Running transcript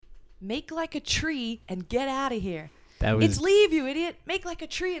Make like a tree and get out of here. It's leave, you idiot. Make like a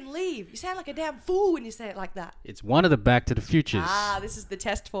tree and leave. You sound like a damn fool when you say it like that. It's one of the Back to the Futures. This is the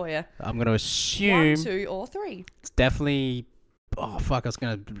test for you. I'm going to assume... 1, 2, or 3. It's definitely... Oh, fuck, I was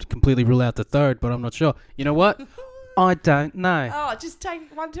going to completely rule out the third, but I'm not sure. You know what? I don't know. Oh, just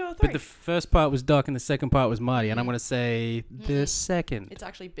take 1, 2, or 3. But the first part was Doc and the second part was Marty, and I'm going to say the second. It's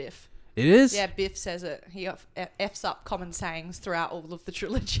actually Biff. It is? Yeah, Biff says it. He F's up common sayings throughout all of the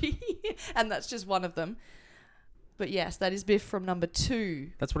trilogy, and that's just one of them. But yes, that is Biff from number 2.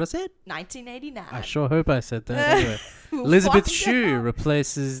 That's what I said? 1989. I sure hope I said that. Anyway, We'll Elizabeth find Shue out.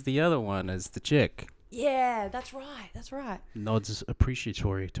 replaces the other one as the chick. Yeah, that's right. Nods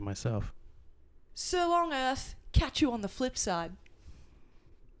appreciatory to myself. So long, Earth. Catch you on the flip side.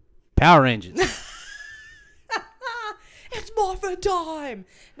 Power Rangers. It's Morphin Time.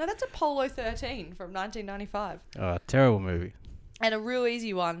 Now, that's Apollo 13 from 1995. Oh, terrible movie. And a real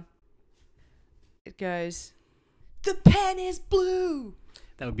easy one. It goes, the pen is blue.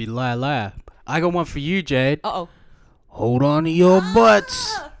 That would be Liar Liar. I got one for you, Jade. Uh-oh. Hold on to your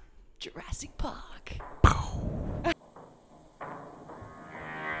butts. Jurassic Park.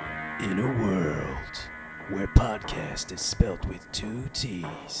 In a world where podcast is spelt with 2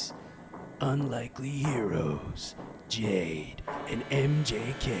 T's, unlikely heroes Jade and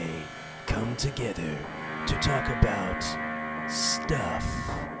MJK come together to talk about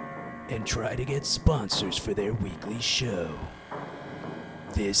stuff and try to get sponsors for their weekly show.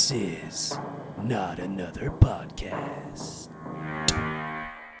 This is not another podcast.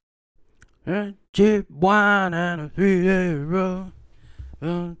 Cheap wine and a 3-day roll.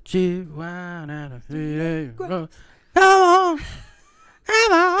 Cheap wine and a 3-day roll. Come on.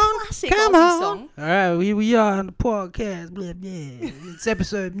 Classic Come Aussie on. song. All right, we are on the podcast. Blah, blah. It's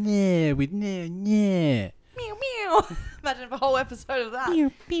episode with Meow, meow. Imagine a whole episode of that.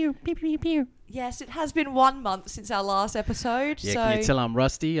 Pew, pew, pew, pew, pew. Yes, it has been 1 month since our last episode. Yeah, so can you tell I'm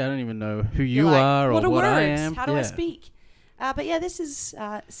rusty? I don't even know who you you're like, are or what are what words? I am. How do I speak? But yeah, this is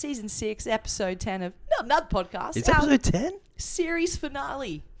season 6, episode 10 of Not Another Podcast. It's Our episode 10? series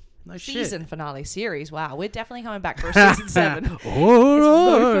finale. No Season finale series. Wow, we're definitely coming back for a season 7. It's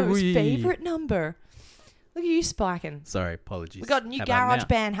Oh, Mofo's favourite number. Look at you spiking. Sorry, apologies. We got a new How about garage now?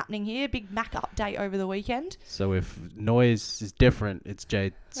 band happening here. Big Mac update over the weekend. So if noise is different, it's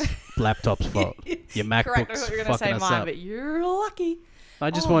Jade's laptop's fault. Your MacBook's Correct. I thought you were going to say fucking us mine, up. but you're lucky.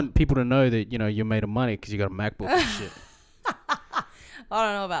 I just want people to know that, you're made of money because you got a MacBook and shit. I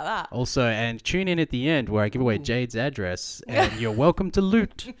don't know about that. Also, and tune in at the end where I give away Jade's address and you're welcome to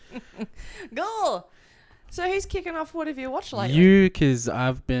loot. Go. So who's kicking off? What have you watched lately? You, because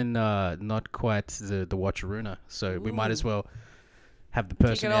I've been not quite the watcheruna, so we might as well have the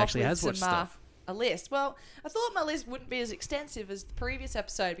person who actually has watched stuff. A list. Well, I thought my list wouldn't be as extensive as the previous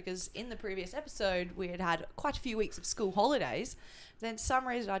episode because in the previous episode we had quite a few weeks of school holidays. Then for some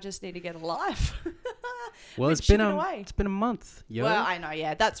reason I just need to get a life. Well, it's been a month. Yo. Well, I know,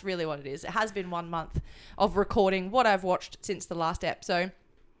 yeah, that's really what it is. It has been 1 month of recording what I've watched since the last episode.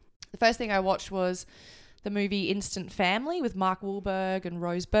 The first thing I watched was the movie Instant Family with Mark Wahlberg and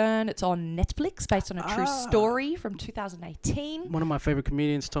Rose Byrne. It's on Netflix, based on a true story from 2018. One of my favorite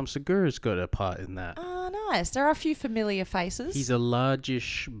comedians, Tom Segura's got a part in that. Oh, nice. There are a few familiar faces. He's a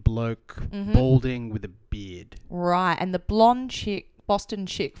largish bloke, balding with a beard. Right, and the blonde chick, Boston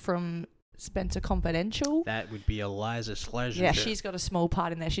chick from Spencer Confidential. That would be Eliza Schlesinger. Yeah, she's got a small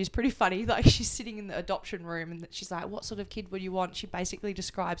part in there. She's pretty funny. Like, she's sitting in the adoption room and she's like, what sort of kid would you want? She basically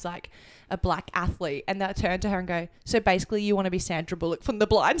describes like a black athlete. And they turn to her and go, so basically you want to be Sandra Bullock from The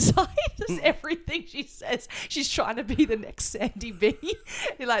Blind Side? That's everything she says. She's trying to be the next Sandy B.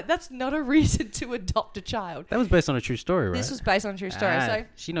 You're like, that's not a reason to adopt a child. That was based on a true story, right? This was based on a true story. So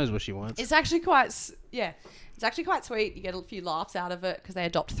she knows what she wants. it's actually quite, it's actually quite sweet. You get a few laughs out of it because they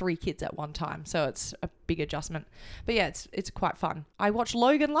adopt 3 kids at one time. So it's a big adjustment. But yeah, it's quite fun. I watched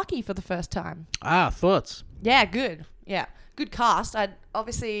Logan Lucky for the first time. Thoughts? Yeah, good. Yeah, good cast.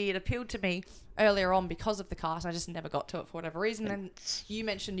 Obviously, it appealed to me earlier on because of the cast. I just never got to it for whatever reason. And you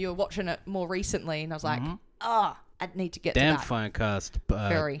mentioned you were watching it more recently. And I was like, I need to get to that. Damn fine cast.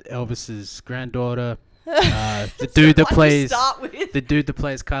 Very. Elvis's granddaughter. The dude that plays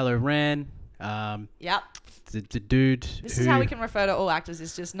Kylo Ren. Yep. The dude. This is how we can refer to all actors.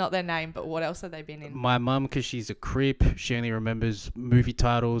 It's just not their name, but what else have they been in? My mum, because she's a creep, she only remembers movie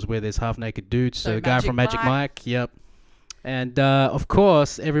titles where there's half-naked dudes. So the guy from Magic Mike. Yep. And, of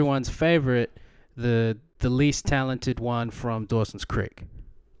course, everyone's favorite, the least talented one from Dawson's Creek.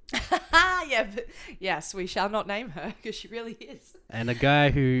 Yeah, but yes, we shall not name her because she really is. And a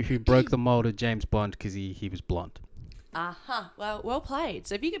guy who broke the mold of James Bond because he was blonde. Well played.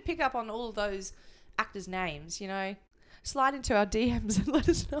 So if you could pick up on all of those actors' names, slide into our DMs and let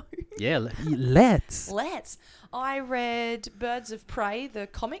us know. Yeah, let's. I read Birds of Prey, the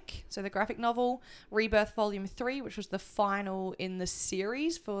comic, so the graphic novel, Rebirth Volume 3, which was the final in the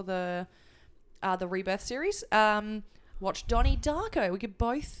series for the Rebirth series. Watched Donnie Darko. We could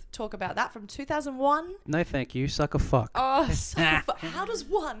both talk about that from 2001. No, thank you. Suck a fuck. Oh, suck a fuck. How does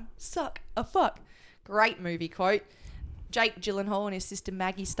one suck a fuck? Great movie quote. Jake Gyllenhaal and his sister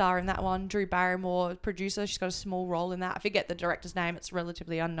Maggie star in that one. Drew Barrymore, producer. She's got a small role in that. I forget the director's name. It's a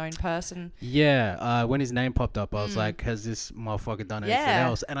relatively unknown person. Yeah. When his name popped up, I was like, has this motherfucker done anything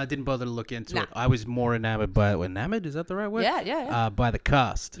else? And I didn't bother to look into it. I was more enamored by... Enamored? Is that the right word? Yeah. By the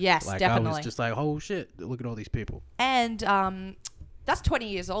cast. Yes, definitely. I was just like, oh, shit. Look at all these people. And that's 20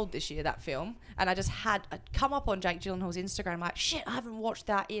 years old this year, that film. And I just had come up on Jake Gyllenhaal's Instagram like, shit, I haven't watched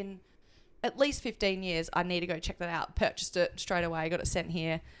that in... at least 15 years. I need to go check that out. Purchased it straight away, got it sent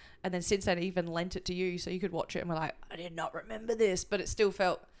here, and then since then I even lent it to you so you could watch it, and we're like, I did not remember this, but it still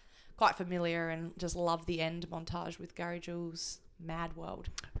felt quite familiar, and just love the end montage with Gary Jules' Mad World.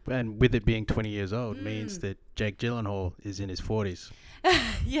 And with it being 20 years old means that Jake Gyllenhaal is in his 40s.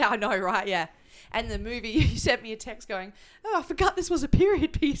 Yeah, I know, right? Yeah. And the movie, you sent me a text going, oh, I forgot this was a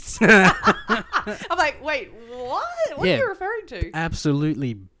period piece. I'm like, wait, what? What are you referring to?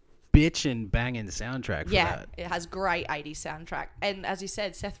 Absolutely bitchin' banging soundtrack for that. It has great 80s soundtrack. And as you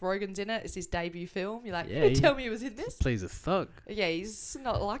said, Seth Rogen's in it. It's his debut film. You're like, you didn't tell me he was in this? Plays a thug. Yeah, he's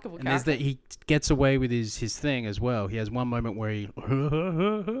not a likable and character. And he gets away with his thing as well. He has one moment where he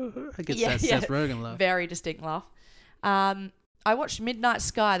gets that Seth Rogen laugh. Very distinct laugh. I watched Midnight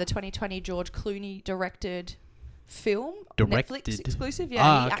Sky, the 2020 George Clooney directed film. Netflix exclusive.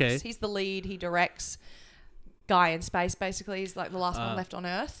 Yeah, he's the lead. He directs. Guy in space, basically. He's like the last one left on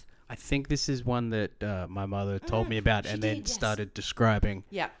Earth. I think this is one that my mother told me about and then started describing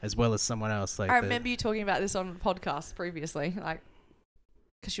as well as someone else. Like I remember you talking about this on podcast previously, like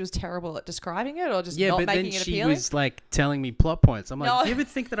because she was terrible at describing it or just not making it appealing. She was like telling me plot points. I'm like, do you ever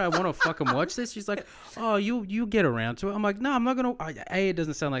think that I want to fucking watch this? She's like, oh, you get around to it. I'm like, no, I'm not going to. It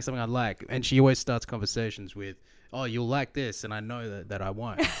doesn't sound like something I like. And she always starts conversations with, oh, you'll like this. And I know that I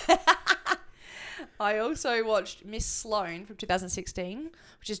won't. I also watched Miss Sloane from 2016,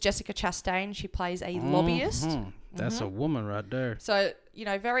 which is Jessica Chastain. She plays a lobbyist. That's a woman right there. So,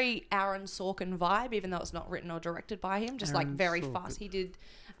 very Aaron Sorkin vibe, even though it's not written or directed by him. Just Aaron very Sorkin. Fast. He did,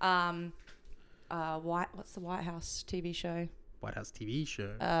 what's the White House TV show? White House TV show?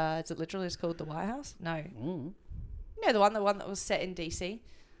 Is it literally just called The White House? No. No, the one that was set in DC.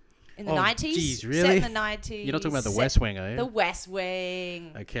 In the 90s? Geez, really? Set in the 90s. You're not talking about The West Wing, are you? The West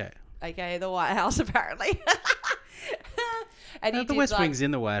Wing. Okay, the White House, apparently. And the West Wing's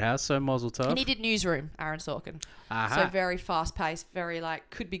in the White House, so Mazel Tov. And he did Newsroom, Aaron Sorkin. So very fast-paced, very,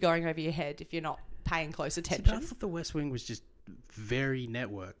 could be going over your head if you're not paying close attention. I thought the West Wing was just very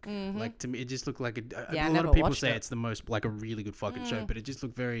network. Like, to me, it just looked like a lot of people say it's the most, a really good fucking show, but it just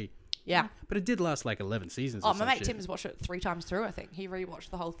looked very... Yeah. But it did last 11 seasons. Oh, my mate Tim has watched it 3 times through, I think. He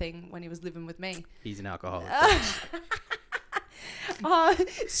rewatched the whole thing when he was living with me. He's an alcoholic.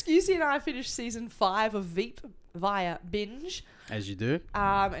 Scusi and I finished season 5 of Veep via binge. As you do.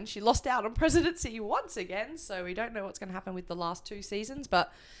 And she lost out on presidency once again, so we don't know what's going to happen with the last 2 seasons.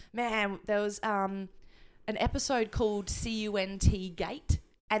 But, man, there was an episode called CUNT Gate,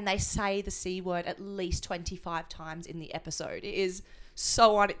 and they say the C word at least 25 times in the episode. It is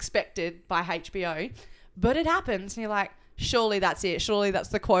so unexpected by HBO, but it happens, and you're like, surely that's it. Surely that's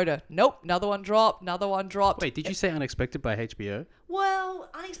the quota. Nope. Another one dropped. Wait, did you say unexpected by HBO? Well,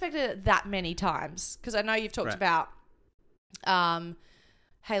 unexpected that many times. Because I know you've talked about Kaylee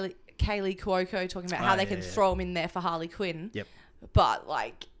Cuoco talking about how they can throw them in there for Harley Quinn. Yep. But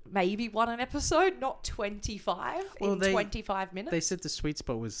maybe one an episode, not 25 in 25 minutes. They said the sweet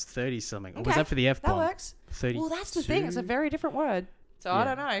spot was 30 something. Or was that for the F-bomb? That works. 32? Well, that's the thing. It's a very different word. So I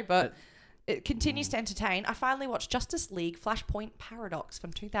don't know, but... It continues to entertain. I finally watched Justice League Flashpoint Paradox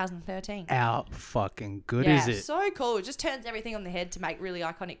from 2013. How fucking good is it? So cool. It just turns everything on the head to make really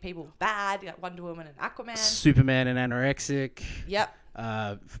iconic people bad, like Wonder Woman and Aquaman. Superman and Anorexic. Yep.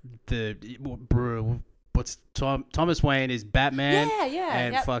 What's Thomas Wayne is Batman. Yeah.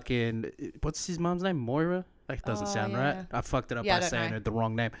 And fucking, what's his mom's name? Moira? That doesn't sound right. I fucked it up by saying the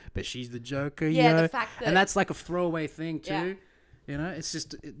wrong name. But she's the Joker, the fact that... And that's a throwaway thing too. It's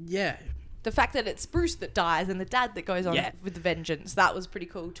just, The fact that it's Bruce that dies and the dad that goes on with the vengeance. That was a pretty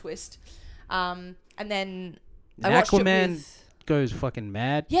cool twist. And then I watched Aquaman goes fucking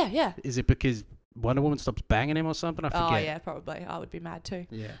mad. Yeah. Is it because Wonder Woman stops banging him or something? I forget. Oh, yeah, probably. I would be mad too.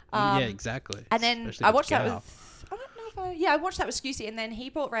 Yeah. Yeah, exactly. And then I watched that with... I don't know I watched that with Scusi, and then he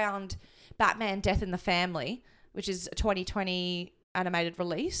brought round Batman Death in the Family, which is a 2020 animated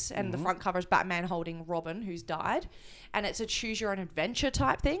release, and the front cover is Batman holding Robin, who's died, and it's a choose your own adventure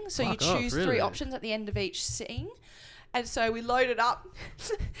type thing. So you choose 3 options at the end of each scene, and so we loaded up.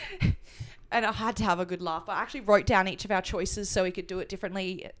 And I had to have a good laugh. I actually wrote down each of our choices so we could do it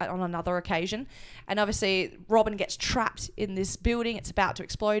differently on another occasion. And obviously, Robin gets trapped in this building. It's about to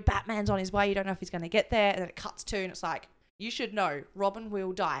explode. Batman's on his way. You don't know if he's going to get there. And then it cuts to, and it's like, you should know, Robin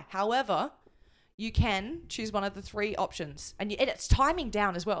will die. However, you can choose one of the 3 options. And it's timing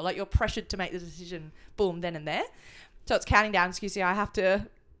down as well. Like, you're pressured to make the decision, boom, then and there. So it's counting down. Excuse me, I have to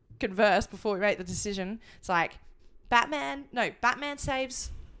converse before we make the decision. It's like, Batman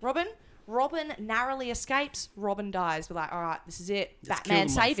saves Robin. Robin narrowly escapes. Robin dies. We're like, all right, this is it. Batman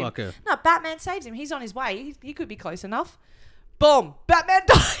saved him. No, Batman saves him. He's on his way. He could be close enough. Boom. Batman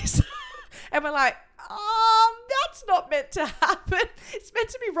dies. And we're like, that's not meant to happen. It's meant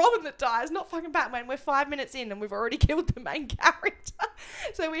to be Robin that dies, not fucking Batman. We're 5 minutes in and we've already killed the main character.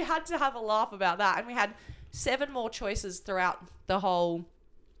 So we had to have a laugh about that. And we had 7 more choices throughout the whole...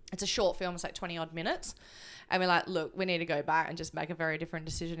 It's a short film. It's like 20 odd minutes. And we're like, look, we need to go back and just make a very different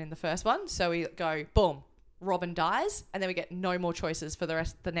decision in the first one. So we go, boom, Robin dies. And then we get no more choices for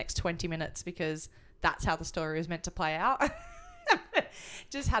the next 20 minutes because that's how the story is meant to play out.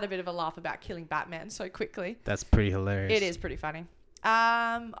 Just had a bit of a laugh about killing Batman so quickly. That's pretty hilarious. It is pretty funny.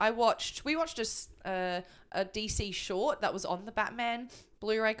 We watched a DC short that was on the Batman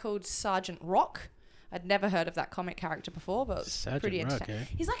Blu-ray called Sergeant Rock. I'd never heard of that comic character before, but it's pretty entertaining.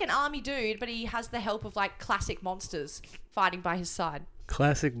 He's like an army dude, but he has the help of like classic monsters fighting by his side.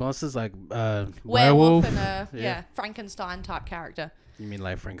 Classic monsters like werewolf and Frankenstein type character. You mean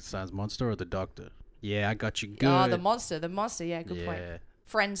like Frankenstein's monster or the Doctor? Yeah, I got you good. Oh, the monster. Yeah, good point.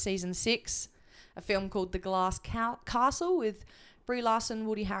 Friends season 6, a film called The Glass Castle with Brie Larson,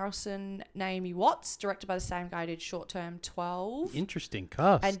 Woody Harrelson, Naomi Watts, directed by the same guy who did Short Term 12. Interesting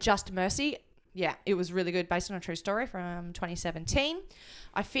cast. And Just Mercy. Yeah, it was really good, based on a true story from 2017.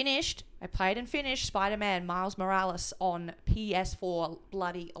 I played and finished Spider-Man Miles Morales on PS4.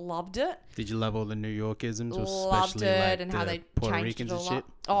 Bloody loved it. Did you love all the New Yorkisms? Loved it, like, and how they Puerto changed Ricans it a lot.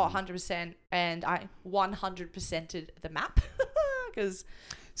 Oh, 100%. And I 100%ed the map because...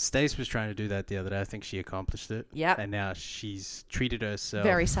 Stace was trying to do that the other day. I think she accomplished it. Yeah. And now she's treated herself...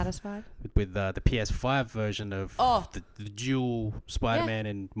 Very satisfied. With the PS5 version of the dual Spider-Man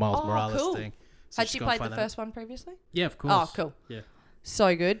and Miles Morales thing. So had she played the first one previously? Yeah, of course. Oh, cool. Yeah.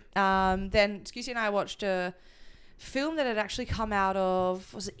 So good. Then Scusi and I watched a film that had actually come out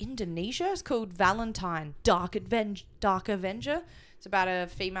of, was it Indonesia? It's called Valentine, Dark Avenger. It's about a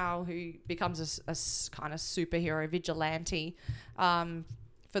female who becomes a kind of superhero vigilante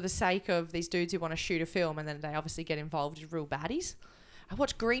for the sake of these dudes who want to shoot a film, and then they obviously get involved with real baddies. I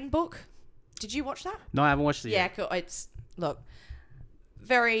watched Green Book. Did you watch that? No, I haven't watched it yet. Yeah, cool. It's, look,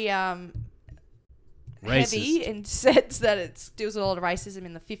 very... Racist. Heavy in sense that it deals with a lot of racism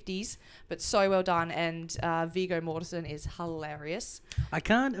in the 50s, but so well done. And Viggo Mortensen is hilarious. I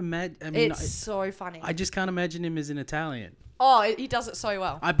can't imagine. I mean, it's so funny. I just can't imagine him as an Italian. Oh, he does it so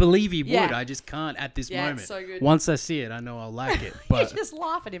well. I believe he would. I just can't at this moment. It's so good. Once I see it, I know I'll like it. But you just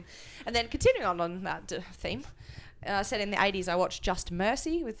laugh at him. And then continuing on that theme, set in the 80s, I watched Just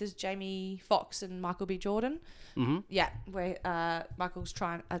Mercy with this Jamie Foxx and Michael B. Jordan. Mm-hmm. Yeah, where Michael's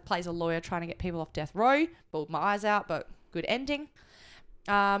plays a lawyer trying to get people off death row. Bawled my eyes out, but good ending.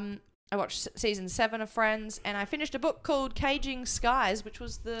 I watched season 7 of Friends, and I finished a book called Caging Skies, which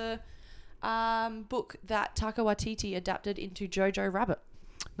was the book that Taika Waititi adapted into Jojo Rabbit.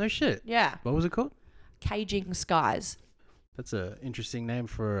 No shit. Yeah. What was it called? Caging Skies. That's an interesting name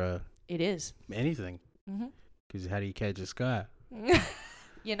for it is. Anything. Mm-hmm. Because how do you cage a sky?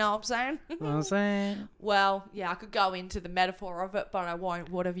 You know what I'm saying? You know what I'm saying? Well, yeah, I could go into the metaphor of it, but I won't.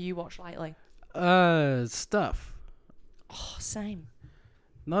 What have you watched lately? Stuff. Oh, same.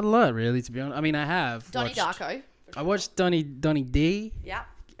 Not a lot, really, to be honest. I mean, I have Donnie Darko. I watched Donnie D. Yeah.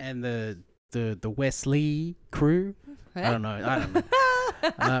 And the Wesley crew. I don't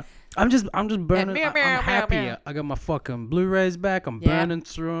know. I'm just burning. I'm happy. I got my fucking Blu-rays back. I'm burning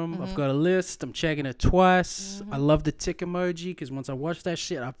through them. Mm-hmm. I've got a list. I'm checking it twice. Mm-hmm. I love the tick emoji because once I watch that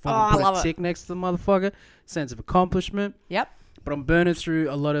shit, I fucking put a tick next to the motherfucker. Sense of accomplishment. Yep. But I'm burning through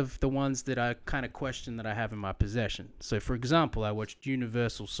a lot of the ones that I kind of question that I have in my possession. So, for example, I watched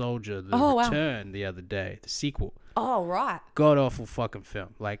Universal Soldier: The Return the other day, the sequel. Oh, right. God awful fucking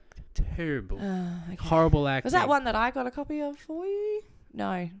film. Like, terrible. Okay. Horrible acting. Was that one that I got a copy of for you?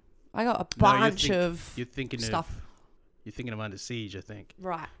 No. I got a bunch of you're thinking stuff. You're thinking of Under Siege, I think.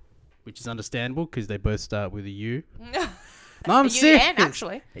 Right. which is understandable because they both start with a U. No, I'm serious. UN,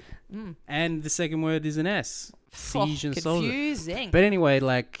 actually. And the second word is an S. Siege and Soldier. Confusing. But anyway,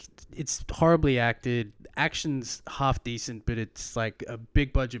 like, it's horribly acted. Action's half decent, but it's like a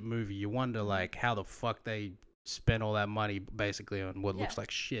big budget movie. You wonder, like, how the fuck they spent all that money basically on what looks like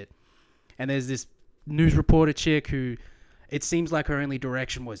shit. And there's this news reporter chick who, it seems like her only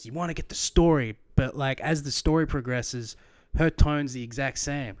direction was, you want to get the story, but like as the story progresses, her tone's the exact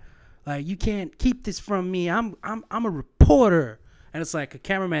same. Like, you can't keep this from me. I'm a reporter. And it's like, a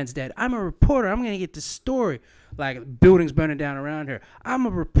cameraman's dead. I'm a reporter. I'm going to get the story. Like, buildings burning down around her. I'm a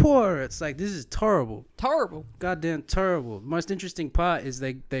reporter. It's like, this is terrible. Terrible. Goddamn terrible. The most interesting part is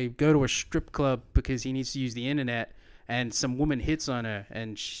they go to a strip club because he needs to use the internet, and some woman hits on her,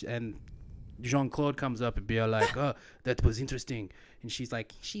 and Jean-Claude comes up and be like, oh, that was interesting. And she's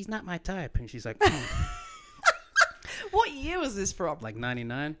like, she's not my type. And she's like, What year was this from? like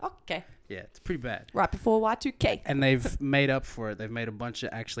 99. Okay. Yeah, it's pretty bad. Right before Y2K. And they've made up for it. They've made a bunch of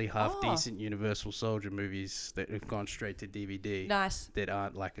actually half-decent Universal Soldier movies that have gone straight to DVD. Nice. That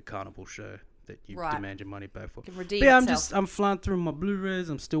aren't like a carnival show that you demand your money back for. Can redeem But yeah, itself. I'm flying through my Blu-rays.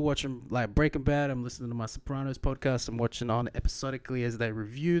 I'm still watching like Breaking Bad. I'm listening to my Sopranos podcast. I'm watching on episodically as they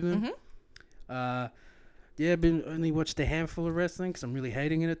review them. Yeah, I've been only watched a handful of wrestling because I'm really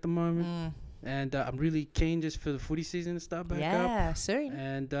hating it at the moment. And I'm really keen just for the footy season to start back up. Yeah, soon.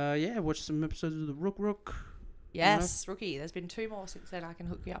 And yeah, watch some episodes of the Rook. Yes, Rookie. There's been 2 more since then. I can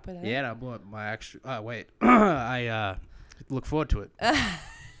hook you up with it. Yeah, and I bought my actual... Oh, wait. I look forward to it.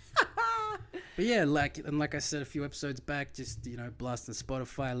 But yeah, like I said a few episodes back, just, blasting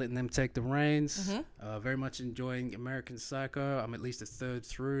Spotify, letting them take the reins. Very much enjoying American Psycho. I'm at least a third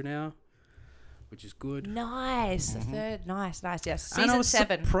through now, which is good. Nice. A third. Nice. Yes. And I Season was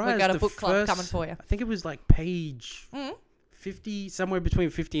 7. We've surprised got a the book club first- coming for you. I think it was like page 50, somewhere between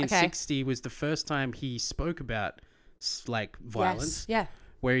 50 and 60 was the first time he spoke about like violence. Yes. Yeah.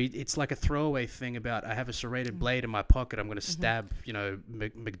 Where it's like a throwaway thing about, I have a serrated blade in my pocket, I'm going to stab,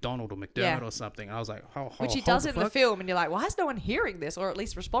 McDonald or McDermott or something. And I was like, Which he does in the film, and you're like, why is no one hearing this, or at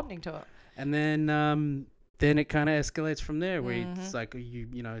least responding to it? And then it kind of escalates from there, where it's like, you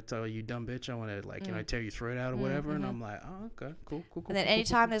dumb bitch, I want to tear your throat out or whatever. And I'm like, oh, okay, cool. And then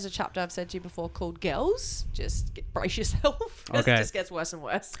anytime there's a chapter I've said to you before called Girls, just brace yourself. Okay. It just gets worse and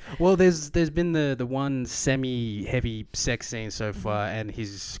worse. Well, there's been the one semi-heavy sex scene so far, and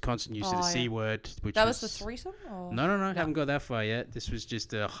his constant use of the C word, which that was the threesome? Or? No, haven't got that far yet. This was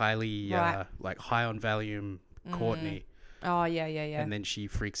just a highly high on volume Courtney. Oh, yeah. And then she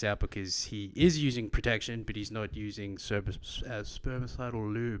freaks out because he is using protection, but he's not using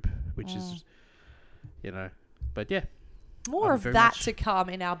spermicidal lube, which is, but yeah. More of that to come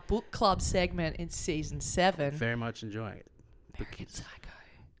in our book club segment in season 7. Very much enjoying it. American Psycho.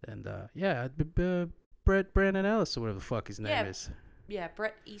 And Brandon Ellis or whatever the fuck his name is. Yeah,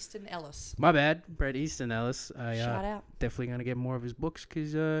 Bret Easton Ellis. My bad, Bret Easton Ellis. Shout out. Definitely gonna get more of his books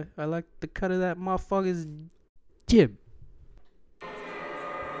because I like the cut of that motherfucker's jib.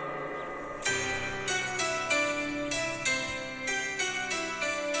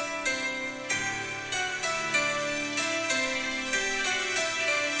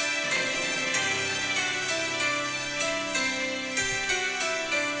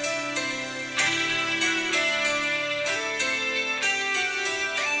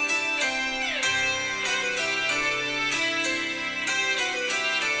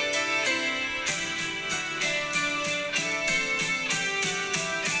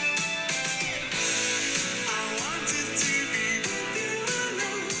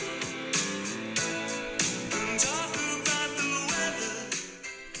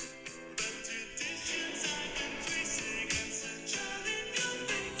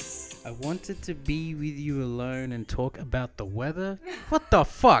 I wanted to be with you alone and talk about the weather. What the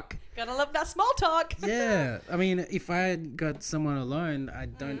fuck? Gotta love that small talk. Yeah, I mean, if I had got someone alone, I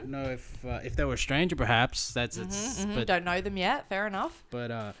don't know if they were a stranger, perhaps. But Don't know them yet. Fair enough.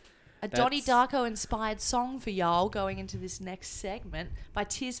 But a Donnie Darko inspired song for y'all going into this next segment by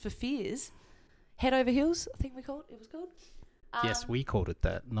Tears for Fears. Head Over Heels, I think it was called. Yes, we called it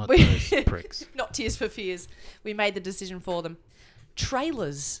that, not those pricks. Not Tears for Fears. We made the decision for them.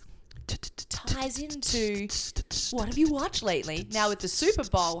 Trailers ties into what have you watched lately? Now with the Super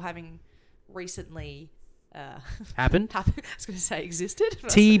Bowl having recently happened. I was going to say existed.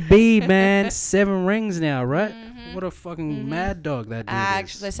 TB, man, 7 rings now, right? What a fucking mad dog that dude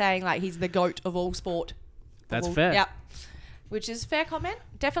is. They're saying like he's the GOAT of all sport. That's fair. Yep. Which is fair comment.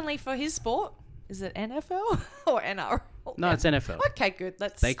 Definitely for his sport. Is it NFL or NRL? No, it's NFL. Okay, good.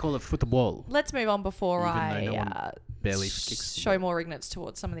 They call it football. Let's move on before Even though no one barely kicks the show ball. more ignorance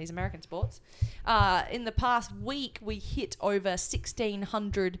towards some of these American sports. In the past week, we hit over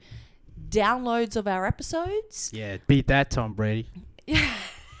 1,600 downloads of our episodes. Yeah, beat that, Tom Brady. Yeah,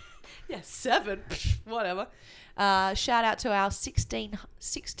 7. Whatever. Shout out to our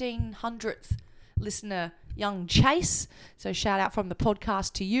 1600th listener, young Chase. So shout out from the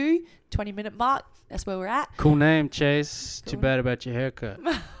podcast to you. 20-minute mark. That's where we're at. Cool name, Chase. Cool. Too bad about your haircut.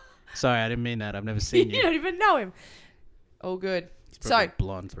 Sorry, I didn't mean that. I've never seen you. You don't even know him. All good. He's probably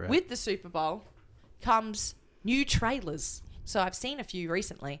blonde, right? With the Super Bowl comes new trailers. So I've seen a few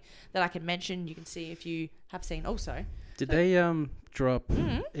recently that I can mention. You can see if you have seen also. Did they drop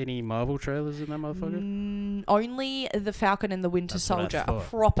any Marvel trailers in that motherfucker? Only the Falcon and the Winter That's what I Soldier. A thought.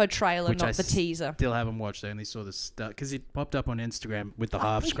 proper trailer, Which not the teaser. Still haven't watched. I only saw the stuff because it popped up on Instagram with the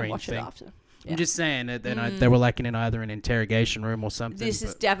half We can screen watch it thing. after. Yeah. I'm just saying that they were like in either an interrogation room or something. This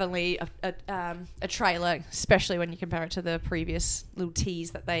is definitely a trailer, especially when you compare it to the previous little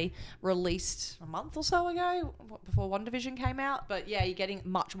tease that they released a month or so ago before WandaVision came out. But yeah, you're getting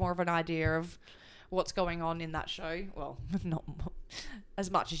much more of an idea of what's going on in that show. Well, not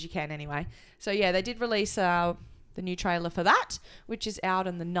as much as you can anyway. So yeah, they did release the new trailer for that, which is out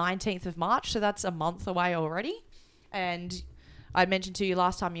on the 19th of March. So that's a month away already. And I mentioned to you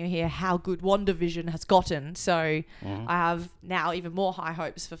last time you were here how good WandaVision has gotten. So I have now even more high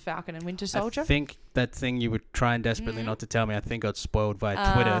hopes for Falcon and Winter Soldier. I think that thing you were trying desperately not to tell me, I think got spoiled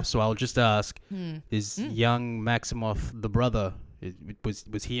via Twitter. So I'll just ask, is young Maximoff the brother,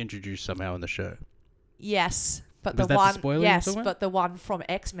 was he introduced somehow in the show? Yes. But Was the that one, the spoiler yes, you're talking but the one from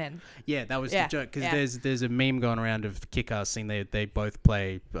X-Men. Yeah, that was Yeah, the joke. Because yeah. there's a meme going around of Kick-Ass saying they both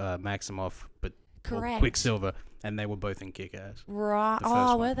play Maximoff, but Correct. Quicksilver, and they were both in Kick-Ass. Right. The first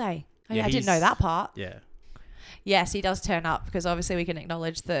Oh, one. were they? Oh, Yeah, yeah, I didn't know that part. Yeah. Yes, he does turn up because obviously we can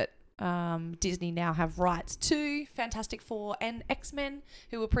acknowledge that Disney now have rights to Fantastic Four and X-Men,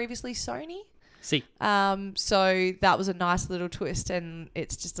 who were previously Sony. See. So that was a nice little twist, and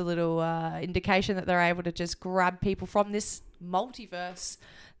it's just a little indication that they're able to just grab people from this multiverse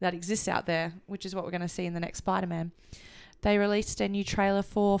that exists out there, which is what we're going to see in the next Spider-Man. They released a new trailer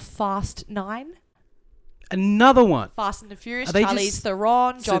for Fast 9. Another one. Fast and the Furious, Are they Charlize just-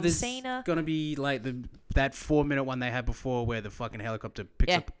 Theron, So John there's Cena. gonna be like that 4-minute one they had before where the fucking helicopter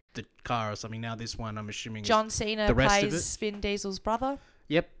picks up the car or something. Now this one, I'm assuming. John Cena the rest of plays Vin Diesel's brother.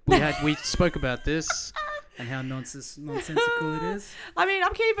 Yep, we spoke about this and how nonsensical it is. I mean,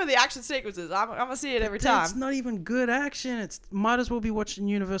 I'm keeping the action sequences. I'm gonna see it every time. It's not even good action. It's might as well be watching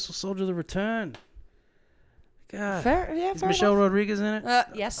Universal Soldier: The Return. God, is Michelle Rodriguez in it?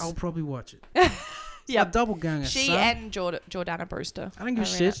 Yes. I'll probably watch it. Yeah, double ganger. she son. and Jordana Brewster. I don't give a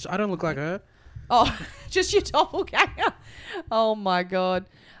shit. I don't look like her. Oh, just your doppelganger. Oh my god.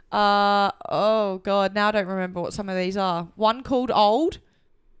 Oh god. Now I don't remember what some of these are. One called Old,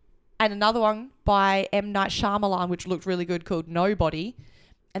 and another one by M. Night Shyamalan, which looked really good, called Nobody.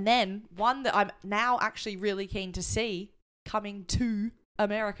 And then one that I'm now actually really keen to see coming to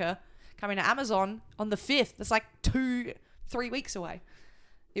America, coming to Amazon on the 5th. That's like 2-3 weeks away.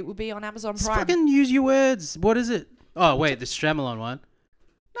 It will be on Amazon Just Prime. fucking use your words. What is it? Oh, wait, the Shyamalan one.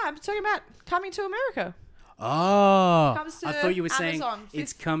 No, I'm talking about coming to America. Oh, Comes to I thought you were saying Amazon,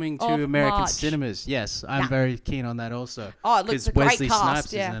 it's 5th coming to of American March. cinemas. Yes, I'm very keen on that also. Oh, it looks a Wesley great cast.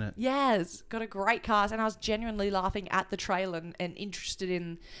 Snipes Yeah. is in it. Yes, got a great cast, and I was genuinely laughing at the trailer and interested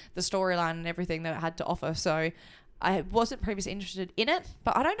in the storyline and everything that it had to offer. So I wasn't previously interested in it,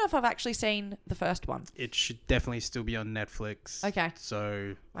 but I don't know if I've actually seen the first one. It should definitely still be on Netflix. Okay.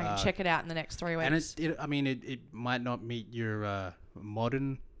 So I can check it out in the next 3 weeks. And it might not meet your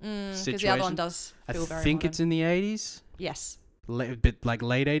modern Because situation. the other one does I feel very think modern. it's in the 80s. Yes. A bit like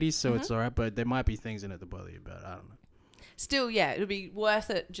late 80s, so it's all right. But there might be things in it that bother you about. I don't know. Still, yeah, it would be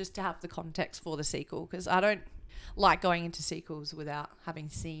worth it just to have the context for the sequel, because I don't like going into sequels without having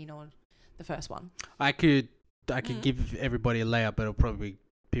seen the first one. I could give everybody a layup, but it'll probably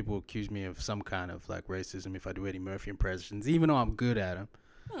people accuse me of some kind of like racism if I do Eddie Murphy impressions, even though I'm good at them.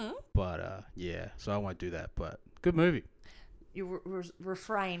 But yeah, so I won't do that. But good movie. You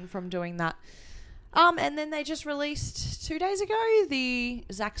refrain from doing that. And then they just released 2 days ago the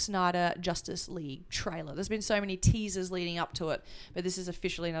Zack Snyder Justice League trailer. There's been so many teasers leading up to it, but this is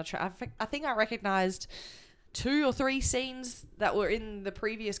officially another trailer. I think I recognized 2 or 3 scenes that were in the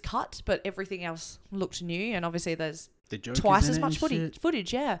previous cut, but everything else looked new. And obviously there's twice as much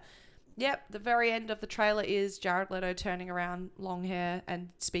footage. Yeah. Yep. The very end of the trailer is Jared Leto turning around, long hair, and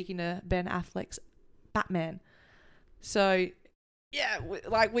speaking to Ben Affleck's Batman. So Yeah,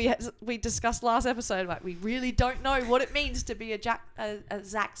 we discussed last episode, like we really don't know what it means to be a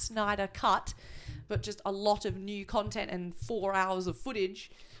Zack Snyder cut, but just a lot of new content and 4 hours of footage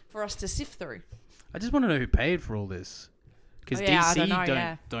for us to sift through. I just want to know who paid for all this. Because DC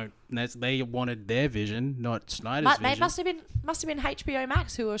don't they wanted their vision, not Snyder's vision. They must have been HBO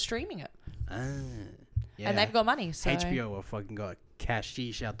Max who were streaming it. Yeah. And they've got money. So. HBO have fucking got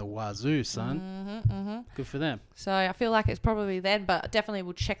cashish out the wazoo, son. Good for them. So I feel like it's probably then, but definitely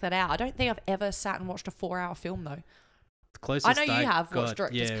we'll check that out. I don't think I've ever sat and watched a 4-hour film though. The closest I know you have watched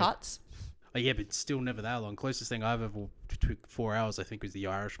director's cuts. Oh, yeah, but still never that long. Closest thing I've ever took 4 hours, I think, was The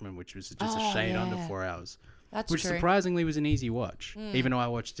Irishman, which was just a shade under 4 hours. Which true. Surprisingly was an easy watch, even though I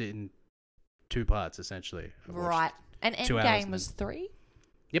watched it in 2 parts, essentially. Right. And Endgame was 3?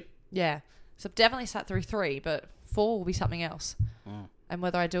 Yep. Yeah. So I've definitely sat through 3, but 4 will be something else. And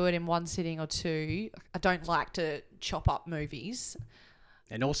whether I do it in 1 sitting or 2, I don't like to chop up movies.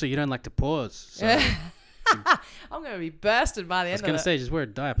 And also, you don't like to pause. So I'm going to be bursting by the end of it. I was going to say, just wear a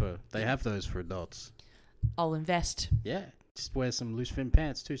diaper. They have those for adults. I'll invest. Yeah. Just wear some loose fit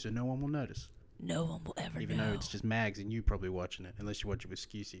pants, too, so no one will notice. No one will ever know. Even though it's just Mags and you probably watching it, unless you watch it with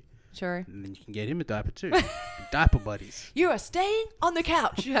Scusi. True. And then you can get him a diaper too. Diaper buddies. You are staying on the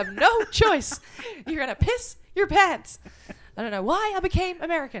couch. You have no choice. You're going to piss your pants. I don't know why I became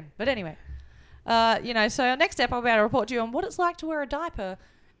American. But anyway. So our next step I'll be able to report to you on what it's like to wear a diaper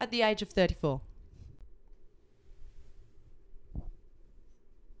at the age of 34.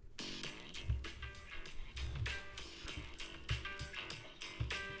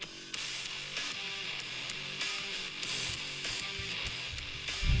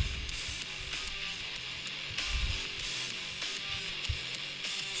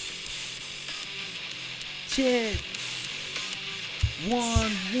 Check.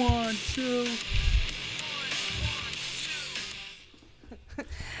 1, 1, 2.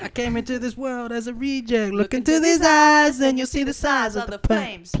 I came into this world as a reject. Look into these eyes and you'll see the size of the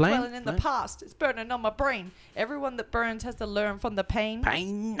flames. Dwelling in the past. It's burning on my brain. Everyone that burns has to learn from the pain.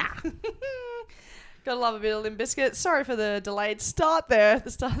 Gotta love a bit of Limp Bizkit. Sorry for the delayed start there at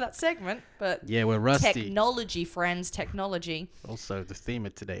the start of that segment. But yeah, we're rusty. Technology, friends. Technology. Also, the theme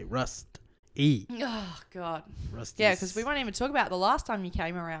of today, Rust. Oh, God. Rusty. Yeah, because we won't even talk about the last time you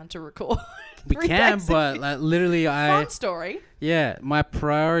came around to record. We can, but like literally Fun story. Yeah, my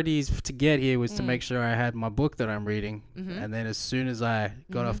priorities to get here was to make sure I had my book that I'm reading. And then as soon as I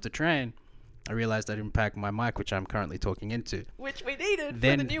got off the train, I realized I didn't pack my mic, which I'm currently talking into. Which we needed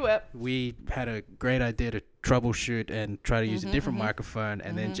for the new app. We had a great idea to troubleshoot and try to use a different microphone,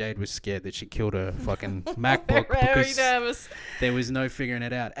 and then Jade was scared that she killed her fucking MacBook because nervous. There was no figuring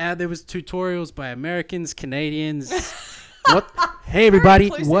it out. There was tutorials by Americans, Canadians. What? Hey everybody,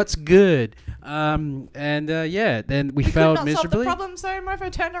 what's good? Then we failed miserably. Solve the problem, so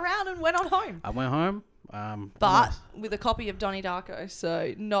Mofo turned around and went on home. I went home. But with a copy of Donnie Darko,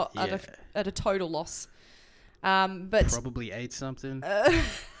 so not at a total loss. But probably ate something.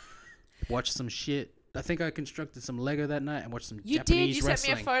 Watched some shit. I think I constructed some Lego that night and watched some Japanese wrestling. You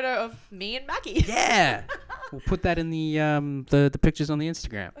sent me a photo of me and Mackie. Yeah. We'll put that in the pictures on the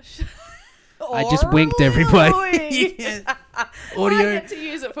Instagram. I just winked everybody. Audio. I get to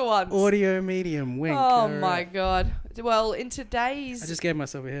use it for once. Audio medium wink. Oh my God. Well, in today's I just gave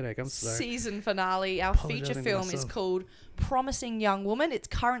myself a headache. I'm sorry. Season finale, our feature film is called Promising Young Woman. It's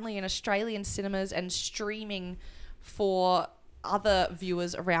currently in Australian cinemas and streaming for other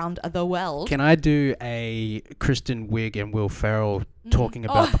viewers around the world. Can I do a Kristen Wiig and Will Ferrell talking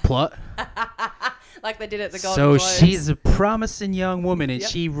about the plot? Like they did at the Golden Globes. So she's a promising young woman, and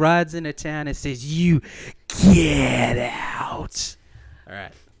she rides into town and says, "You get out." All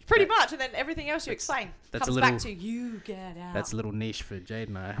right. Pretty much, and then everything else you explain comes back to "you get out." That's a little niche for Jade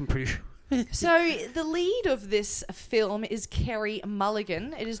and I'm pretty sure. So the lead of this film is Carey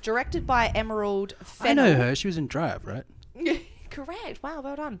Mulligan. It is directed by Emerald Fennell. I know her. She was in Drive, right? Correct. Wow,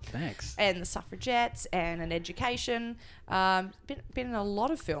 well done. Thanks. And The Suffragettes and An Education. Been in a lot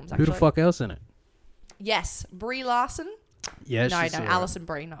of films, actually. Who the fuck else in it? Yes, Brie Larson. Yeah, no, Alison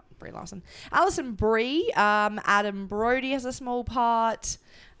Brie, not Brie Larson. Alison Brie. Adam Brody has a small part.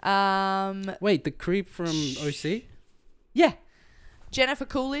 Wait, the creep from OC? Yeah. Jennifer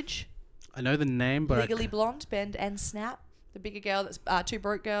Coolidge. I know the name, but Legally Blonde, Bend and Snap. The bigger girl that's Two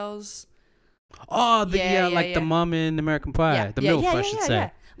Broke Girls. Oh, the mum in American Pie. The MILF, I should say. Yeah.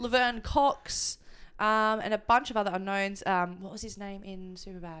 Laverne Cox. And a bunch of other unknowns. What was his name in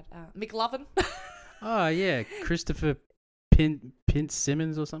Superbad? McLovin. Oh, yeah. Christopher Pint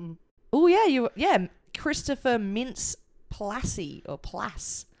Simmons or something? Oh, yeah. Christopher Mintz Plasse or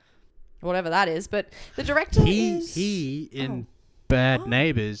Plass. Whatever that is. But the director is... He in Bad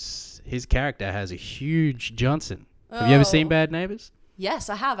Neighbors, his character has a huge Johnson. Have you ever seen Bad Neighbors? Yes,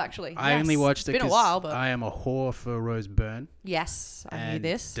 I have actually. I only watched it because it's been a while, but I am a whore for Rose Byrne. Yes, I knew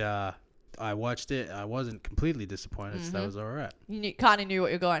this. I watched it. I wasn't completely disappointed. So that was all right. You kind of knew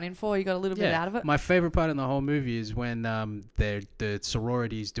what you're going in for. You got a little bit out of it. My favorite part in the whole movie is when the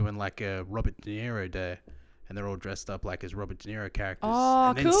sorority's doing like a Robert De Niro day. And they're all dressed up like as Robert De Niro characters. Oh,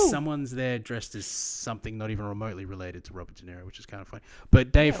 and then someone's there dressed as something not even remotely related to Robert De Niro, which is kind of funny.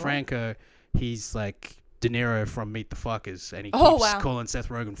 But Dave Franco, he's like De Niro from Meet the Fuckers, and he keeps calling Seth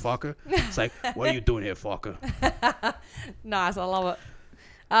Rogen Fucker. It's like, what are you doing here, Fucker? Nice, I love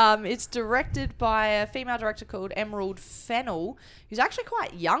it. It's directed by a female director called Emerald Fennell, who's actually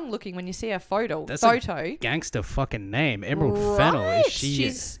quite young looking when you see her photo. That's a gangster fucking name, Emerald Fennell.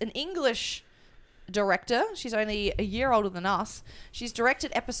 She's an English director. She's only a year older than us. She's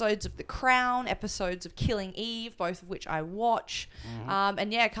directed episodes of The Crown, episodes of Killing Eve, both of which I watch.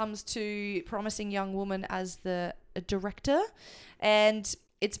 And comes to Promising Young Woman as a director. And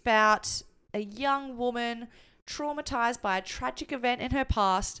it's about a young woman traumatized by a tragic event in her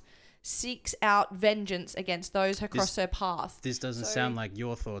past, seeks out vengeance against those who cross her path. This doesn't sound like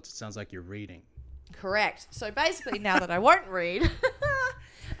your thoughts. It sounds like you're reading. Correct. So basically, now that I won't read,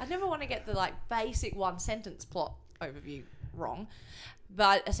 I never want to get the basic one sentence plot overview wrong.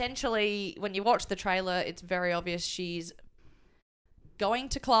 But essentially, when you watch the trailer, it's very obvious she's going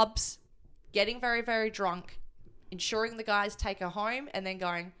to clubs, getting very, very drunk, ensuring the guys take her home, and then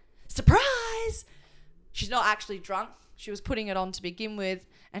going, surprise! She's not actually drunk. She was putting it on to begin with,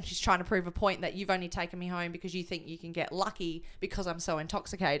 and she's trying to prove a point that you've only taken me home because you think you can get lucky because I'm so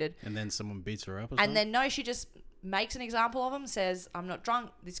intoxicated. And then someone beats her up or something? And then, no, she just makes an example of him, says, I'm not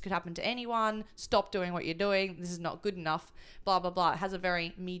drunk. This could happen to anyone. Stop doing what you're doing. This is not good enough. Blah, blah, blah. It has a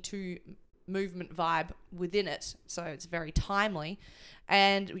very Me Too movement vibe within it. So it's very timely.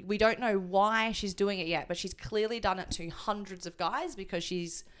 And we don't know why she's doing it yet, but she's clearly done it to hundreds of guys because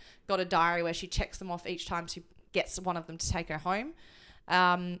she's got a diary where she checks them off each time she gets one of them to take her home.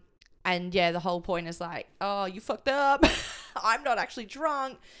 And the whole point is like, oh, you fucked up. I'm not actually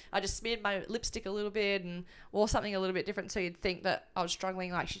drunk. I just smeared my lipstick a little bit and wore something a little bit different. So you'd think that I was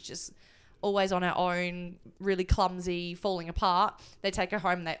struggling. Like she's just always on her own, really clumsy, falling apart. They take her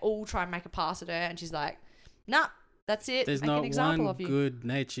home and they all try and make a pass at her. And she's like, nah, that's it. There's not one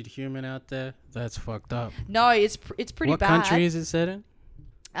good-natured human out there. That's fucked up. No, it's pretty bad. What country is it set in?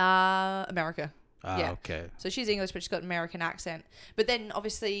 America. Ah, okay. So she's English, but she's got an American accent. But then,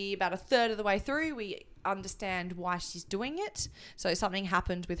 obviously, about a third of the way through, we understand why she's doing it. So something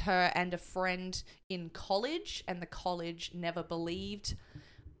happened with her and a friend in college, and the college never believed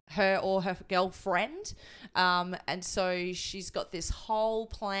her or her girlfriend. And so she's got this whole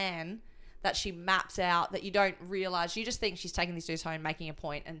plan that she maps out that you don't realise. You just think she's taking these dudes home, making a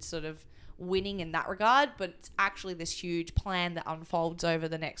point, and sort of winning in that regard. But it's actually this huge plan that unfolds over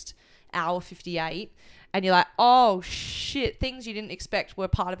the next hour 58, and you're like, oh shit, things you didn't expect were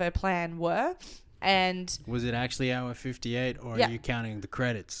part of her plan were. And was it actually hour 58 or are you counting the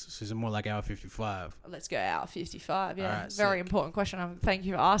credits? So is it more like hour 55? Let's go hour 55. Yeah, right, very important question. Thank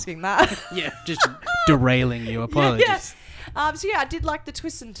you for asking that. Yeah, just derailing you. Apologies. So I did like the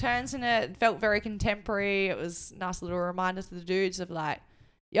twists and turns in it. It felt very contemporary. It was nice little reminders to the dudes of like,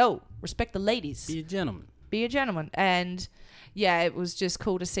 yo, respect the ladies, be a gentleman. And it was just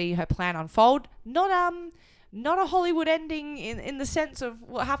cool to see her plan unfold. Not a Hollywood ending in the sense of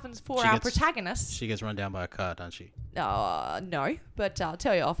what happens for our protagonist. She gets run down by a car, doesn't she? No, but I'll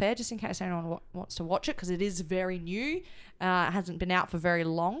tell you off air just in case anyone wants to watch it because it is very new. It hasn't been out for very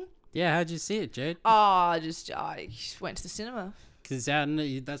long. Yeah, how'd you see it, Jade? I went to the cinema. Because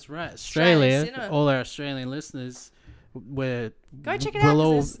that's right, Australia. All our Australian listeners, go check it out.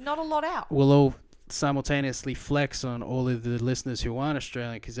 There's not a lot out. We'll all simultaneously flex on all of the listeners who aren't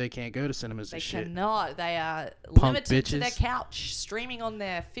Australian because they can't go to cinemas and shit. They cannot. They are limited to their couch, streaming on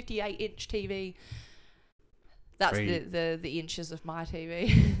their 58-inch TV. That's the inches of my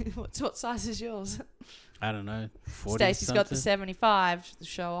TV. What size is yours? I don't know. 40 Stacey's something. got the 75 to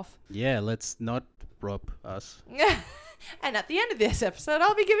show off. Yeah, let's not rob us. And at the end of this episode,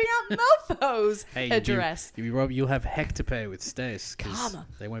 I'll be giving out Mofo's address. You'll have heck to pay with Stace because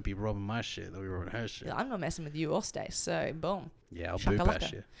they won't be robbing my shit. They'll be robbing her shit. I'm not messing with you or Stace, so boom. Yeah, I'll boop that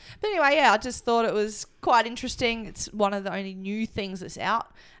shit. But anyway, I just thought it was quite interesting. It's one of the only new things that's out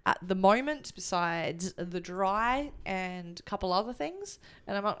at the moment besides The Dry and a couple other things.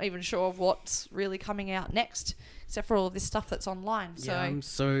 And I'm not even sure of what's really coming out next, except for all this stuff that's online. I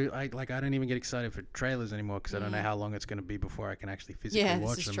don't even get excited for trailers anymore because I don't know how long it's going to be before I can actually physically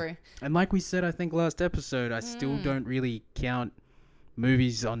watch them. True. And like we said, I think last episode, I still don't really count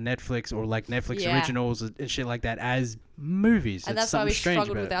movies on Netflix or like Netflix originals and shit like that as movies. And that's why we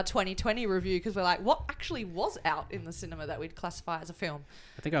struggled with our 2020 review, because we're like, what actually was out in the cinema that we'd classify as a film?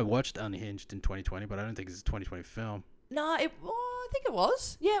 I think I watched Unhinged in 2020, but I don't think it's a 2020 film. No, I think it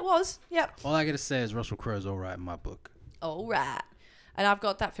was. Yeah, it was. Yep. All I gotta say is Russell Crowe's all right in my book. All right. And I've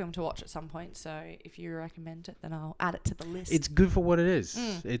got that film to watch at some point, so if you recommend it, then I'll add it to the list. It's good for what it is.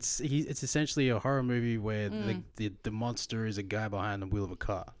 It's essentially a horror movie where the monster is a guy behind the wheel of a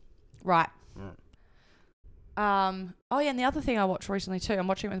car. Right. Oh yeah, and the other thing I watched recently too, I'm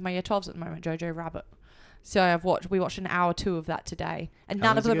watching it with my year 12s at the moment, Jojo Rabbit. So we watched an hour 2 of that today, and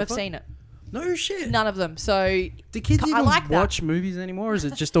none of them have seen it. No shit. None of them. So do kids even watch movies anymore, or is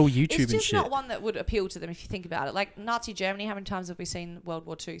it just all YouTube and shit? It's just not one that would appeal to them if you think about it. Like Nazi Germany, how many times have we seen World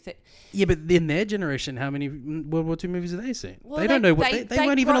War II? Yeah, but in their generation, how many World War II movies have they seen? Well, they don't know what they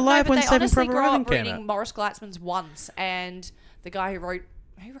weren't even alive when Saving Private Ryan came out. Morris Gleitzman's Once, and the guy who wrote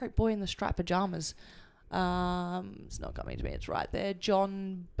Boy in the Striped Pajamas. It's not coming to me. It's right there.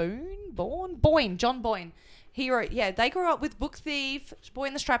 John Boyne. He wrote, they grew up with Book Thief, Boy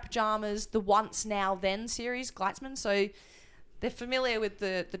in the Striped Pajamas, the Once Now Then series, Gleitzman. So they're familiar with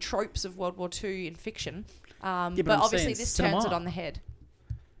the tropes of World War II in fiction. But obviously this turns it on the head.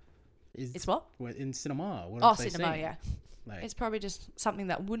 It's what? In cinema. Cinema, yeah. Like, it's probably just something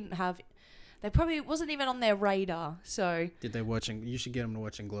that wouldn't have... They probably wasn't even on their radar, so... Did they watching... You should get them to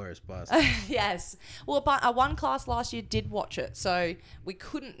watch Inglourious Basterds. Yes. Well, but one class last year did watch it, so we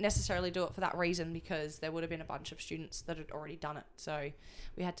couldn't necessarily do it for that reason, because there would have been a bunch of students that had already done it, so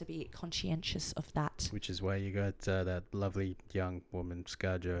we had to be conscientious of that. Which is why you got that lovely young woman,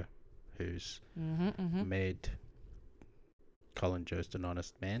 ScarJo, who's made Colin Jost an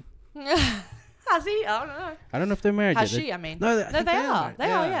honest man. Has he? I don't know. I don't know if they're married yet. Has she, I mean? No, they are.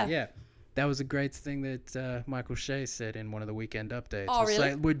 They are, yeah. Yeah. That was a great thing that Michael Shea said in one of the Weekend Updates. Oh,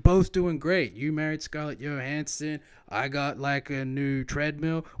 really? Like, we're both doing great. You married Scarlett Johansson. I got like a new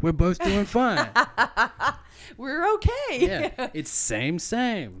treadmill. We're both doing fine. We're okay. Yeah, it's same.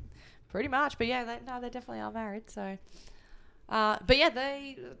 Pretty much, but yeah, they definitely are married. So, but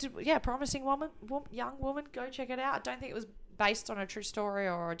yeah, promising young woman. Go check it out. I don't think it was based on a true story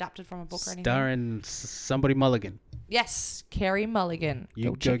or adapted from a book or anything. Starring somebody Mulligan. Yes, Carey Mulligan.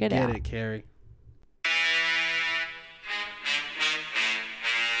 You go check it out. Get it, Carey.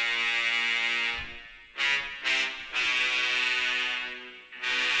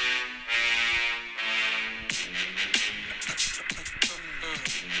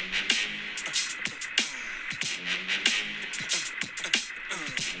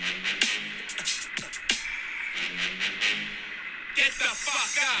 Get the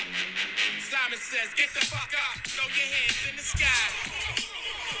fuck up. Simon says, get the fuck up. Throw your hands in the sky.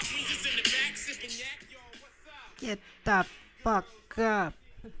 Weezer's in the back, sipping yak. Yo, what's up? Get the fuck up.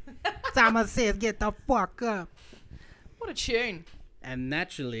 Simon says, get the fuck up. What a tune. And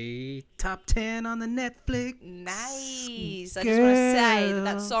naturally, top 10 on the Netflix. Nice. I just want to say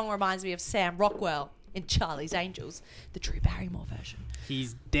that song reminds me of Sam Rockwell in Charlie's Angels, the Drew Barrymore version.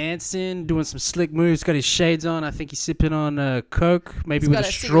 He's dancing, doing some slick moves, got his shades on. I think he's sipping on Coke, maybe he's with got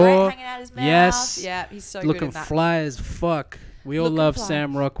a straw. Hanging out his mouth. Yes. Yeah, he's so looking good at that. fly as fuck. We all love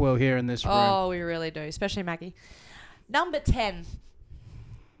Sam Rockwell here in this room. Oh, we really do, especially Maggie. Number 10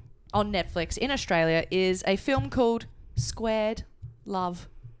 on Netflix in Australia is a film called Squared Love.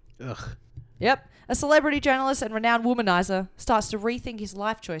 Ugh. Yep. A celebrity journalist and renowned womanizer starts to rethink his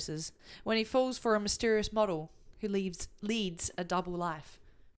life choices when he falls for a mysterious model who leads a double life.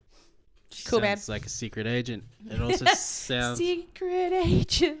 Cool, man. Sounds like a secret agent. It also sounds... Secret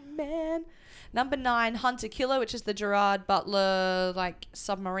agent, man. Number 9, Hunter Killer, which is the Gerard Butler, like,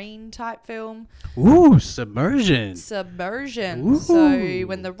 submarine type film. Ooh, Submersion. Ooh. So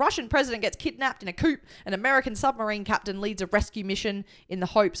when the Russian president gets kidnapped in a coup, an American submarine captain leads a rescue mission in the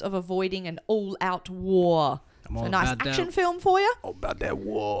hopes of avoiding an all-out war. So a nice action film for you. All about that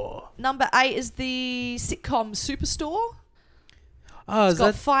war. Number 8 is the sitcom Superstore. Oh, it's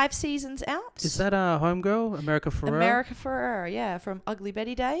got 5 seasons out. Is that Homegirl, America Ferrera? Yeah, from Ugly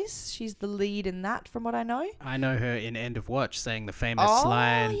Betty days. She's the lead in that, from what I know. I know her in End of Watch saying the famous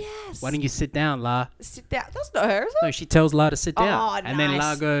line, yes. "Why don't you sit down, La?" Sit down. That's not her, is it? No, she tells La to sit down. Oh, and then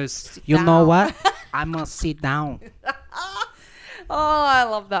La nice. goes, "You know what? I must sit down." Oh, I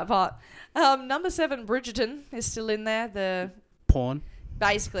love that part. Number 7, Bridgerton is still in there. The porn.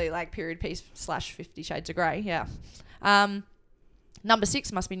 Basically like period piece / 50 Shades of Grey, yeah. Number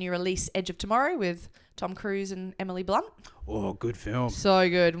 6 must be new release Edge of Tomorrow with Tom Cruise and Emily Blunt. Oh, good film. So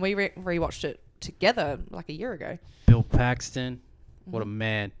good. And we rewatched it together like a year ago. Bill Paxton. What a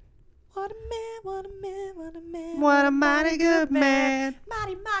man. What a man, what a man, what a man. What a mighty good man.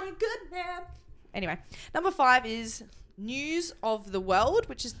 Mighty, mighty good man. Anyway, number 5 is News of the World,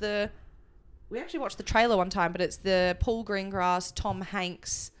 which is we actually watched the trailer one time, but it's the Paul Greengrass, Tom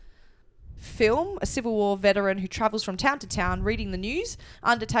Hanks film. A Civil War veteran who travels from town to town reading the news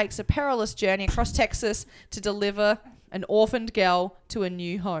undertakes a perilous journey across Texas to deliver an orphaned girl to a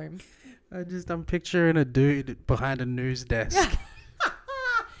new home. I'm picturing a dude behind a news desk.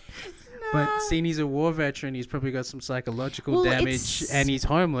 But seeing he's a war veteran, he's probably got some psychological damage and he's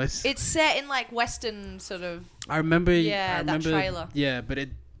homeless. It's set in like Western sort of... I remember that trailer. Yeah, but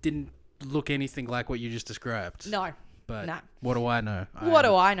it didn't look anything like what you just described. No. But no. What do I know? What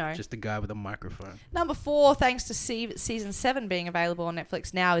do I know? Just a guy with a microphone. Number 4, thanks to season 7 being available on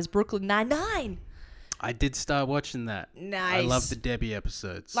Netflix now, is Brooklyn Nine-Nine. I did start watching that. Nice. I love the Debbie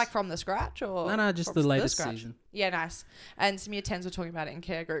episodes. Like from the scratch or? No, just the latest season. Yeah, nice. And some year 10s were talking about it in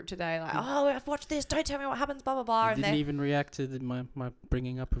care group today. Like, oh, I've watched this. Don't tell me what happens, blah, blah, blah. You didn't even react to my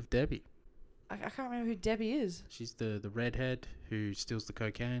bringing up of Debbie. I can't remember who Debbie is. She's the redhead who steals the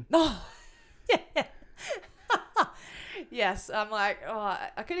cocaine. Oh, yeah. Yes, I'm like, oh,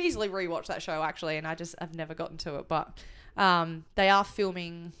 I could easily rewatch that show actually, and I've never gotten to it. But they are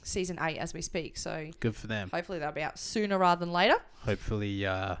filming season 8 as we speak, so good for them. Hopefully that'll be out sooner rather than later. Hopefully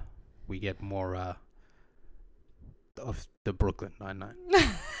we get more of the Brooklyn Nine-Nine.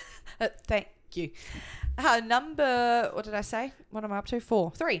 Thank you. What did I say? What am I up to?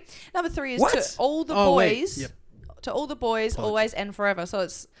 3. Number 3 is what? To All the Boys. Yep. To All the Boys, Apologies. Always and Forever. So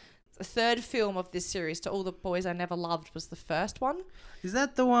it's the 3rd film of this series. To All the Boys I Never Loved was the first one. Is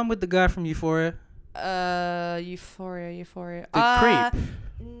that the one with the guy from Euphoria? Euphoria. The Creep.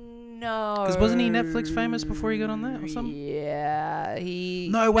 No. Because wasn't he Netflix famous before he got on that or something? Yeah, he...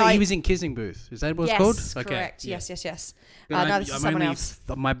 No, he was in Kissing Booth. Is that what it's called? Yes, correct. Yeah. Yes. No, this is someone else.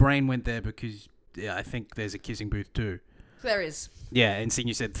 My brain went there because I think there's a Kissing Booth too. There is. Yeah, and seeing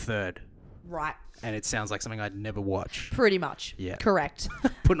you said 3rd. Right. And it sounds like something I'd never watch. Pretty much. Yeah. Correct.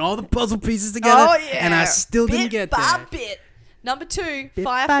 Putting all the puzzle pieces together. Oh, yeah. And I still didn't get there. Bit by bit. Number 2,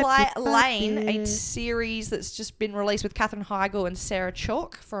 Firefly Lane, a series that's just been released with Katherine Heigl and Sarah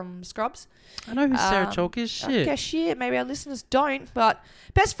Chalke from Scrubs. I know who Sarah Chalke is. Shit. Okay, shit. Maybe our listeners don't, but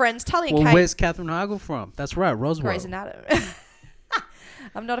best friends, Tully and Kate. Well, where's Katherine Heigl from? That's right, Roswell. Grey's Anatomy.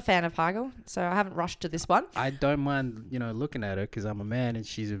 I'm not a fan of Heigl, so I haven't rushed to this one. I don't mind, looking at her because I'm a man and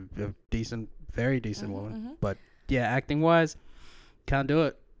she's a decent, very decent woman. Mm-hmm. But yeah, acting-wise, can't do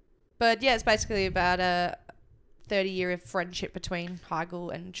it. But yeah, it's basically about a 30-year friendship between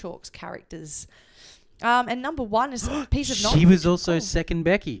Heigl and Chalke's characters. And number 1 is a piece of knowledge. She was also second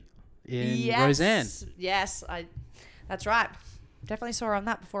Becky in Roseanne. Yes, that's right. Definitely saw her on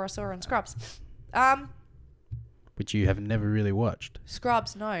that before I saw her on Scrubs. Which you have never really watched.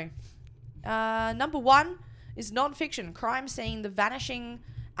 Scrubs, no. Number 1 is non-fiction. Crime scene, The Vanishing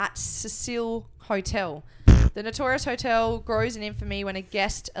at Cecil Hotel. The notorious hotel grows in infamy when a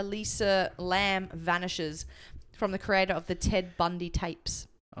guest, Elisa Lamb, vanishes, from the creator of the Ted Bundy tapes.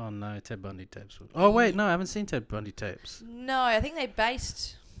 Oh, no, Ted Bundy tapes. Oh, wait, no, I haven't seen Ted Bundy tapes. No, I think they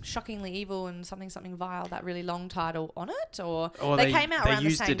based Shockingly Evil and Something Vile, that really long title, on it. Or they came out around the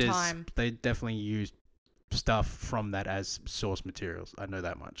same time. They definitely used stuff from that as source materials. I know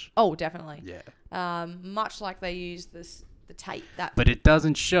that much. Oh, definitely. Yeah. Much like they used the tape. But it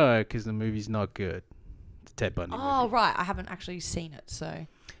doesn't show because the movie's not good. The Ted Bundy movie. Oh, right. I haven't actually seen it, so...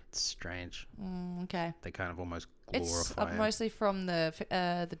 It's strange. Okay. They kind of almost glorify It's mostly from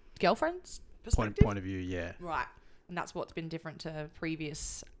the girlfriend's perspective? Point of view, yeah. Right. And that's what's been different to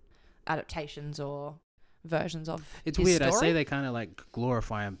previous adaptations or versions of It's his weird. story. I say they kind of like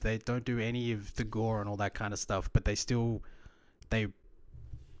glorify him. They don't do any of the gore and all that kind of stuff, but they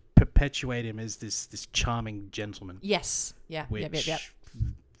perpetuate him as this charming gentleman. Yes. Yeah. Which Yep.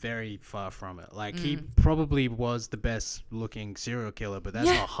 very far from it. Like he probably was the best looking serial killer, but that's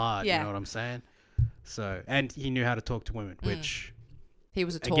not hard. Yeah. You know what I'm saying? So, and he knew how to talk to women, which he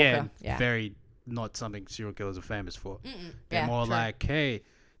was a talker. Again, yeah. very not something serial killers are famous for. They're Yeah, more true. like, hey,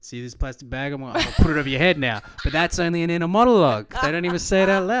 see this plastic bag? I'm gonna put it over your head now. But that's only an inner monologue. They don't even say it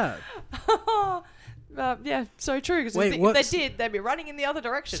out loud. Yeah, so true. Because Wait, if they did, they'd be running in the other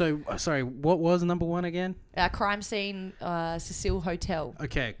direction. So, sorry, what was number 1 again? Crime scene, Cecil Hotel.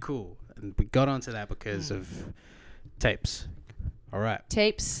 Okay, cool. And we got onto that because of tapes. All right.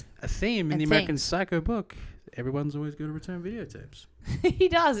 Tapes. A theme in the American Psycho book. Everyone's always got to return videotapes. He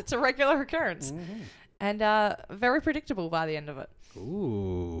does. It's a regular occurrence. And very predictable by the end of it.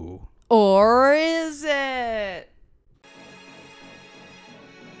 Ooh. Or is it?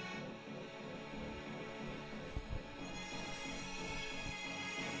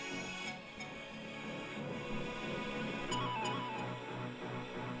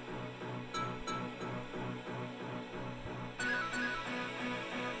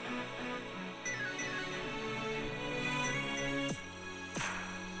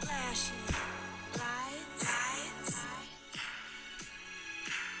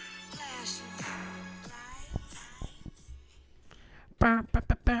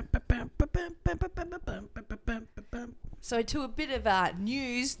 So to a bit of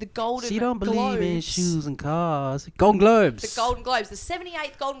news, the Golden She don't Globes. believe in shoes and cars. Golden Globes. The Golden Globes. The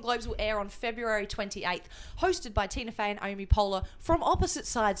 78th Golden Globes will air on February 28th, hosted by Tina Fey and Amy Poehler from opposite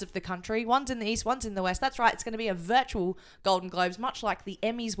sides of the country. One's in the east, one's in the west. That's right. It's going to be a virtual Golden Globes, much like the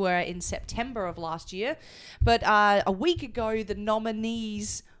Emmys were in September of last year. But a week ago, the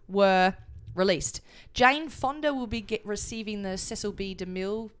nominees were released. Jane Fonda will be receiving the Cecil B.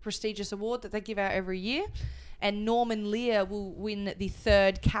 DeMille prestigious award that they give out every year. And Norman Lear will win the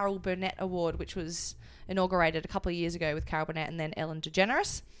third Carol Burnett Award, which was inaugurated a couple of years ago with Carol Burnett and then Ellen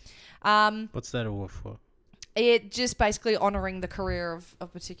DeGeneres. What's that award for? It just basically honouring the career of a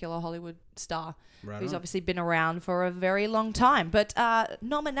particular Hollywood star who's obviously been around for a very long time. But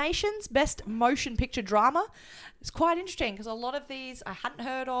nominations, Best Motion Picture Drama. It's quite interesting because a lot of these I hadn't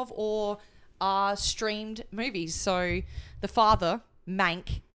heard of or are streamed movies. So The Father,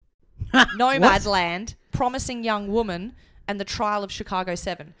 Mank, Nomadland, Promising Young Woman, and The Trial of Chicago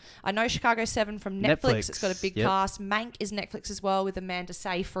 7. I know Chicago 7 from Netflix. It's got a big cast. Mank is Netflix as well with Amanda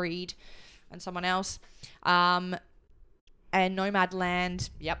Seyfried and someone else. And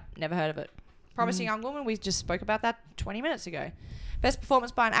Nomadland, never heard of it. Promising Young Woman, we just spoke about that 20 minutes ago. Best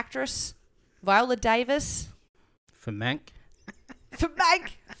Performance by an Actress, Viola Davis. For Mank? For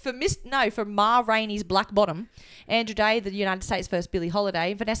Mank. For Ma Rainey's Black Bottom. Andrew Day, The United States vs. Billie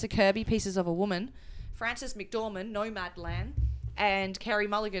Holiday. Vanessa Kirby, Pieces of a Woman. Frances McDormand, Nomadland. And Carey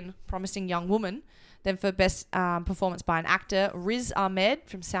Mulligan, Promising Young Woman. Then for Best Performance by an Actor, Riz Ahmed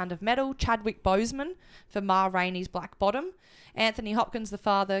from Sound of Metal. Chadwick Boseman for Ma Rainey's Black Bottom. Anthony Hopkins, The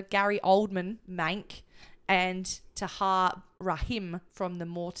Father. Gary Oldman, Mank. And Tahar Rahim from The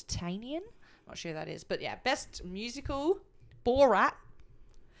Mauritanian. Not sure who that is. But yeah, Best Musical, Borat.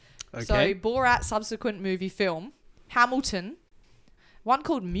 Okay. So Borat subsequent movie film. Hamilton. One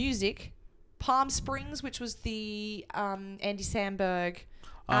called Music. Palm Springs, which was the Andy Samberg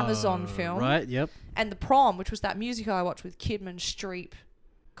Amazon film. Right, yep. And The Prom, which was that musical I watched with Kidman, Streep,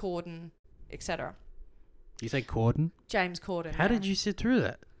 Corden, etc. You say Corden? James Corden. How did you sit through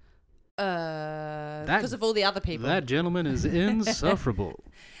that? Because of all the other people. That gentleman is insufferable.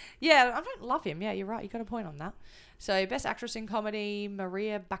 Yeah, I don't love him. Yeah, you're right. You got a point on that. So, Best Actress in Comedy,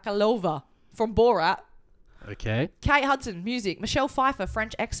 Maria Bakalova from Borat. Okay. Kate Hudson, Music. Michelle Pfeiffer,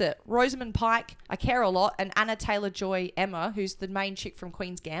 French Exit. Rosamund Pike, I Care a Lot. And Anna Taylor-Joy, Emma, who's the main chick from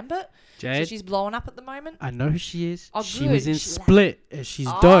Queen's Gambit. Jade. So she's blowing up at the moment. I know who she is. Oh, she good. was in Split. And she's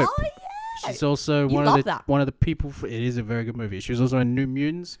dope. Oh, yeah. She's also one of the people. It is a very good movie. She was also in New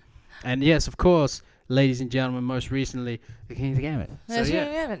Mutants. And yes, of course, ladies and gentlemen, most recently, The King's Gambit. So,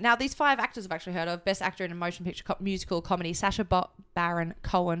 yeah. Now, these 5 actors I've actually heard of. Best Actor in a Motion Picture Musical Comedy, Sacha Baron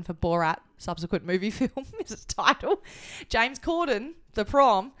Cohen for Borat, subsequent movie film is its title. James Corden, The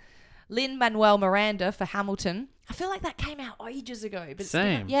Prom. Lin-Manuel Miranda for Hamilton. I feel like that came out ages ago. But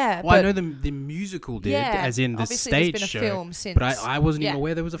Same. Yeah. Well, I know the musical did, as in the stage there's been show. A film since. But I wasn't even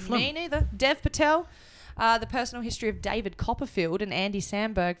aware there was a film. Me neither. Dev Patel, The Personal History of David Copperfield, and Andy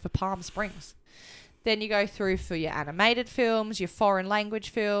Samberg for Palm Springs. Then you go through for your animated films, your foreign language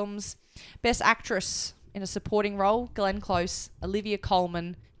films. Best Actress in a Supporting Role, Glenn Close, Olivia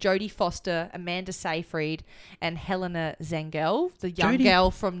Colman, Jodie Foster, Amanda Seyfried, and Helena Zengel, the young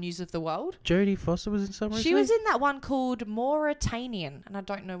girl from News of the World. Jodie Foster was in some recently? She was in that one called Mauritanian, and I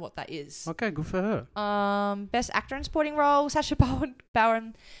don't know what that is. Okay, good for her. Best Actor in Supporting Role, Sacha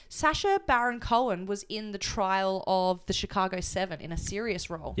Baron Cohen was in the trial of the Chicago 7 in a serious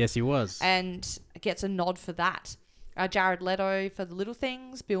role. Yes, he was. And gets a nod for that. Jared Leto for The Little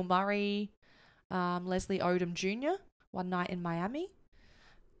Things, Bill Murray, Leslie Odom Jr., One Night in Miami.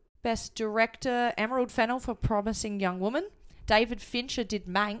 Best Director, Emerald Fennell for Promising Young Woman. David Fincher did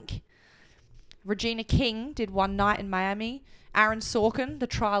Mank. Regina King did One Night in Miami. Aaron Sorkin, The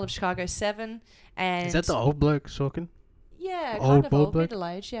Trial of Chicago 7. And is that the old bloke Sorkin? Yeah, old kind of bald old, bloke?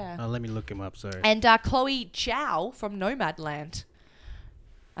 middle-aged, yeah. Oh, let me look him up, sorry. And Chloe Zhao from Nomadland.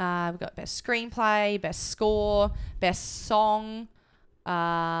 We've got Best Screenplay, Best Score, Best Song,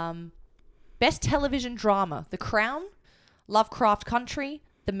 Best Television Drama, The Crown, Lovecraft Country,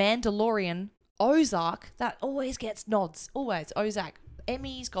 The Mandalorian, Ozark, that always gets nods, always, Ozark,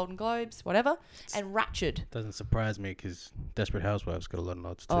 Emmys, Golden Globes, whatever, and Ratched. Doesn't surprise me because Desperate Housewives got a lot of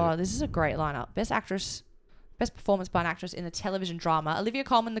nods too. Oh, this is a great lineup. Best Actress, Best Performance by an Actress in a Television Drama, Olivia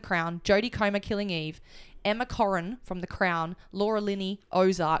Colman, The Crown, Jodie Comer, Killing Eve, Emma Corrin from The Crown, Laura Linney,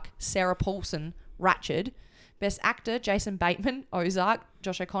 Ozark, Sarah Paulson, Ratched. Best Actor, Jason Bateman, Ozark,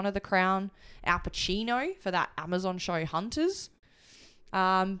 Josh O'Connor, The Crown, Al Pacino for that Amazon show Hunters.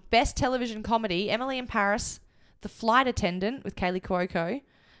 Best Television Comedy, Emily in Paris, The Flight Attendant with Kaylee Cuoco,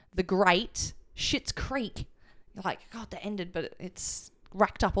 The Great, Schitt's Creek. You're like, God, that ended, but it's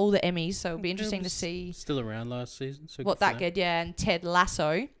racked up all the Emmys, so it'll be interesting to see. Still around last season. So what that good, yeah. And Ted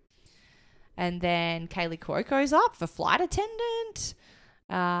Lasso. And then Kaylee Cuoco's up for Flight Attendant.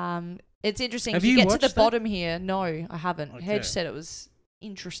 It's interesting. Have you you get to watched the that? bottom here. No, I haven't. Okay. Hedge said it was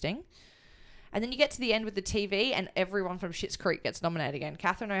interesting. And then you get to the end with the TV, and everyone from Schitt's Creek gets nominated again.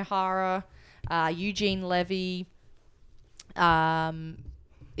 Catherine O'Hara, Eugene Levy.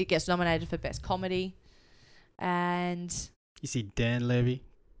 It gets nominated for Best Comedy. And You see Dan Levy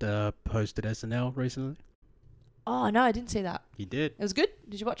hosted SNL recently? oh no, I didn't see that. He did. It was good.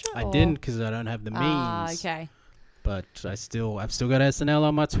 Did you watch it? I or- didn't because I don't have the means. okay. But I've still got SNL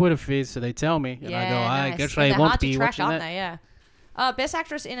on my Twitter feed, so they tell me, and I go, I nice. guess And I they're won't hard to be track, watching aren't that. they? Yeah. Best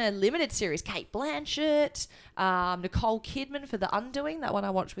Actress in a Limited Series, Kate Blanchett, Nicole Kidman for The Undoing, that one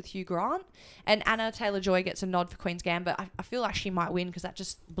I watched with Hugh Grant, and Anna Taylor-Joy gets a nod for Queen's Gambit. I feel like she might win because that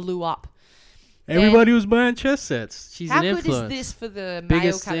just blew up. Everybody was buying chess sets. She's How an good influence. is this for the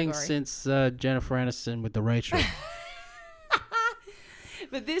Biggest male thing category? since Jennifer Aniston with the Rachel.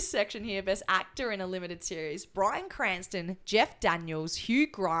 But this section here, Best Actor in a Limited Series, Bryan Cranston, Jeff Daniels, Hugh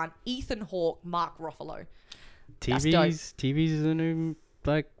Grant, Ethan Hawke, Mark Ruffalo. That's dope. TV's is a new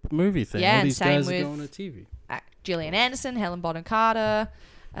movie thing. Yeah, All and these same guys are with- going to TV. Gillian Anderson, Helen Bonham Carter,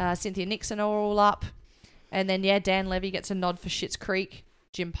 Cynthia Nixon are all up. And then, Dan Levy gets a nod for Schitt's Creek,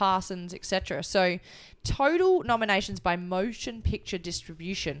 Jim Parsons, etc. So, total nominations by motion picture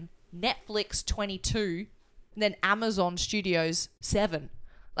distribution, Netflix 22, and then Amazon Studios 7.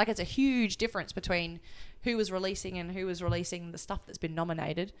 Like, it's a huge difference between who was releasing and who was releasing the stuff that's been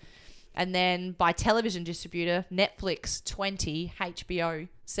nominated. And then by television distributor, Netflix 20, HBO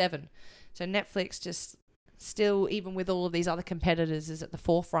 7. So Netflix just still, even with all of these other competitors, is at the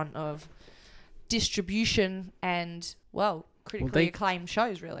forefront of distribution and, critically acclaimed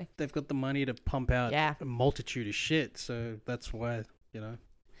shows, really. They've got the money to pump out Yeah. a multitude of shit, so that's why,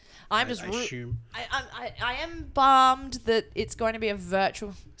 I assume. I am bummed that it's going to be a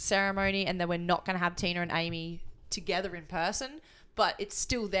virtual ceremony and that we're not going to have Tina and Amy together in person, but it's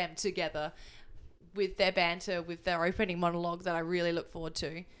still them together with their banter, with their opening monologue that I really look forward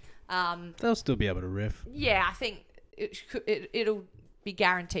to. They'll still be able to riff. Yeah, I think it'll be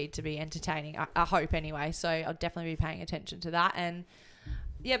guaranteed to be entertaining. I hope anyway. So I'll definitely be paying attention to that. And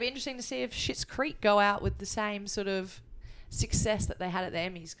yeah, it'll be interesting to see if Schitt's Creek go out with the same sort of success that they had at the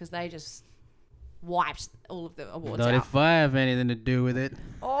Emmys, because they just wiped all of the awards Not out. if I have anything to do with it.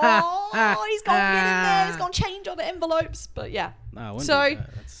 Oh, he's going to get in there. He's going to change all the envelopes. But yeah. No, I wouldn't So do that.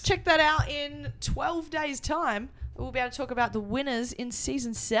 That's- check that out in 12 days' time. We'll be able to talk about the winners in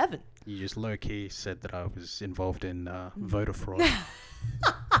season 7. You just low-key said that I was involved in voter fraud.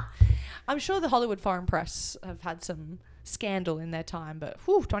 I'm sure the Hollywood Foreign Press have had some scandal in their time, but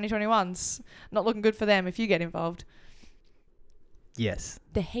 2021's not looking good for them if you get involved. Yes.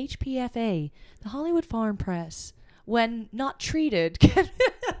 The HPFA, the Hollywood Foreign Press, when not treated,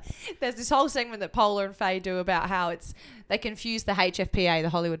 there's this whole segment that Polar and Faye do about how they confuse the HFPA, the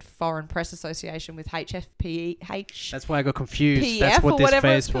Hollywood Foreign Press Association, with HFPE. That's why I got confused. PF That's what or this whatever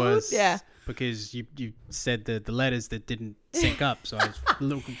it's phase called? was. Yeah. Because you said the letters that didn't sync up, so I was a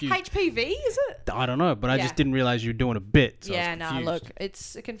little confused. HPV, is it? I don't know, but I Yeah. just didn't realize you were doing a bit. So Yeah, I was no, confused. look,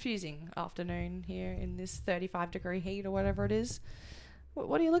 it's a confusing afternoon here in this 35-degree heat or whatever it is.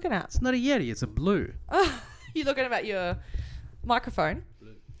 What are you looking at? It's not a Yeti, it's a blue. You looking about your microphone?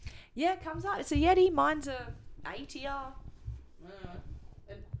 Yeah, it comes out. It's a Yeti. Mine's a ATR.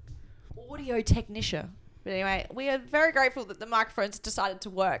 An audio technician. But anyway, we are very grateful that the microphones decided to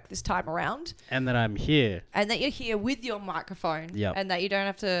work this time around. And that I'm here. And that you're here with your microphone. Yep. And that you don't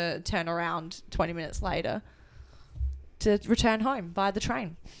have to turn around 20 minutes later to return home by the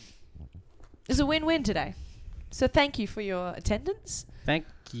train. It's a win-win today. So thank you for your attendance. Thank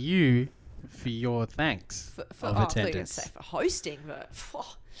you for your thanks For of I was going to attendance. say for hosting, but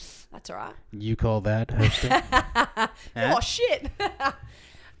that's all right. You call that hosting? Oh, shit.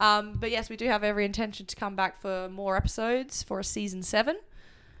 But yes, we do have every intention to come back for more episodes for a season 7.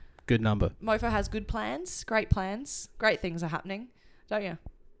 Good number. Mofo has good plans, great things are happening, don't you?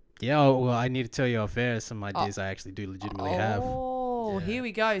 Yeah, well, I need to tell you off air some ideas I actually do legitimately have. Oh, Yeah. Here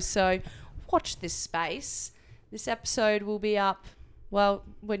we go. So watch this space. This episode will be up,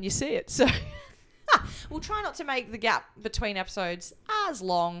 when you see it. So we'll try not to make the gap between episodes as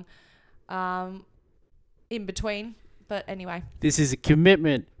long in between. But anyway. This is a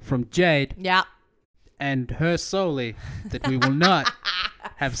commitment from Jade Yeah. and her solely that we will not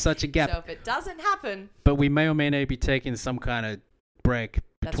have such a gap. So if it doesn't happen, But we may or may not be taking some kind of break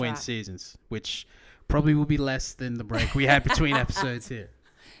That's between right. seasons, which probably will be less than the break we had between episodes here.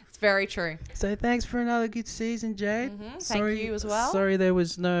 It's very true. So thanks for another good season, Jade. Thank you as well. Sorry there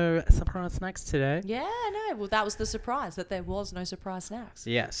was no surprise snacks today. Yeah, no. Well, that was the surprise, that there was no surprise snacks.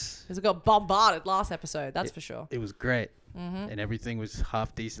 Yes. Because it got bombarded last episode, that's for sure. It was great. And everything was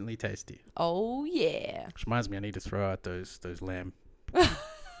half decently tasty. Oh, yeah. Which reminds me, I need to throw out those lamb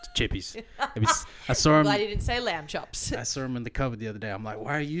chippies. I saw them. Glad you didn't say lamb chops. I saw them in the cupboard the other day. I'm like,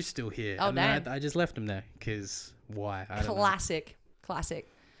 why are you still here? Oh, and damn. then I just left them there because why? I don't know. Classic.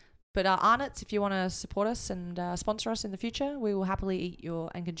 But Arnott's, if you want to support us and sponsor us in the future, we will happily eat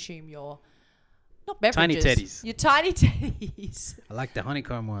and consume your, not beverages. Tiny teddies. Your tiny teddies. I like the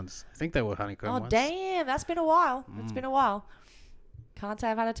honeycomb ones. I think they were honeycomb ones. Oh, damn. That's been a while. It's been a while. Can't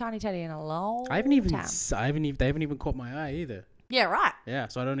say I've had a tiny teddy in a long time. They haven't even caught my eye either. Yeah, right. Yeah,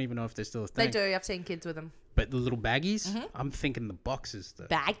 so I don't even know if they're still a thing. They do. I've seen kids with them. But the little baggies, I'm thinking the boxes though.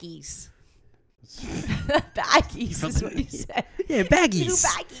 Baggies. Baggies is what you said. Yeah, baggies.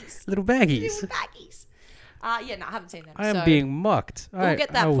 Little baggies. Little baggies. Yeah, no, I haven't seen them. I am being mocked. We'll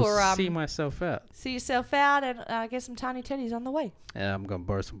get that I will for see myself out. See yourself out and get some tiny teddies on the way. Yeah, I'm gonna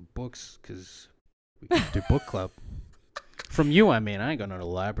borrow some books because we can do book club. From you, I mean. I ain't got no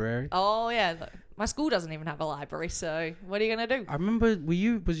library. Oh yeah, my school doesn't even have a library. So what are you gonna do? I remember.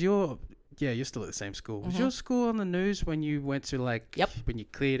 You're still at the same school. Was your school on the news when you went to when you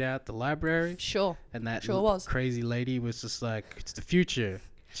cleared out the library? Sure. And that was. crazy lady was just like, it's the future.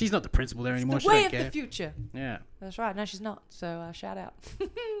 She's not the principal there anymore. It's the way of the future. Yeah. That's right. No, she's not. So shout out.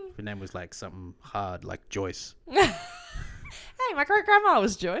 Her name was like something hard, like Joyce. Hey, my great grandma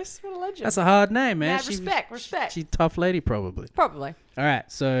was Joyce. What a legend. That's a hard name, man. Yeah, respect. She's a tough lady, probably. Probably. All right.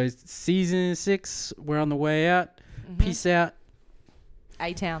 So season 6, we're on the way out. Peace out.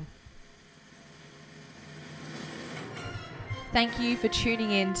 A-Town. Thank you for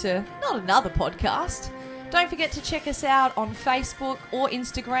tuning in to Not Another Podcast. Don't forget to check us out on Facebook or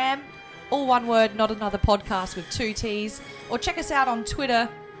Instagram. All one word, Not Another Podcast with 2 T's. Or check us out on Twitter,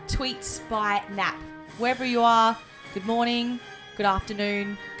 Tweets by Nap. Wherever you are, good morning, good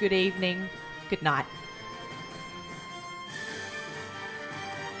afternoon, good evening, good night.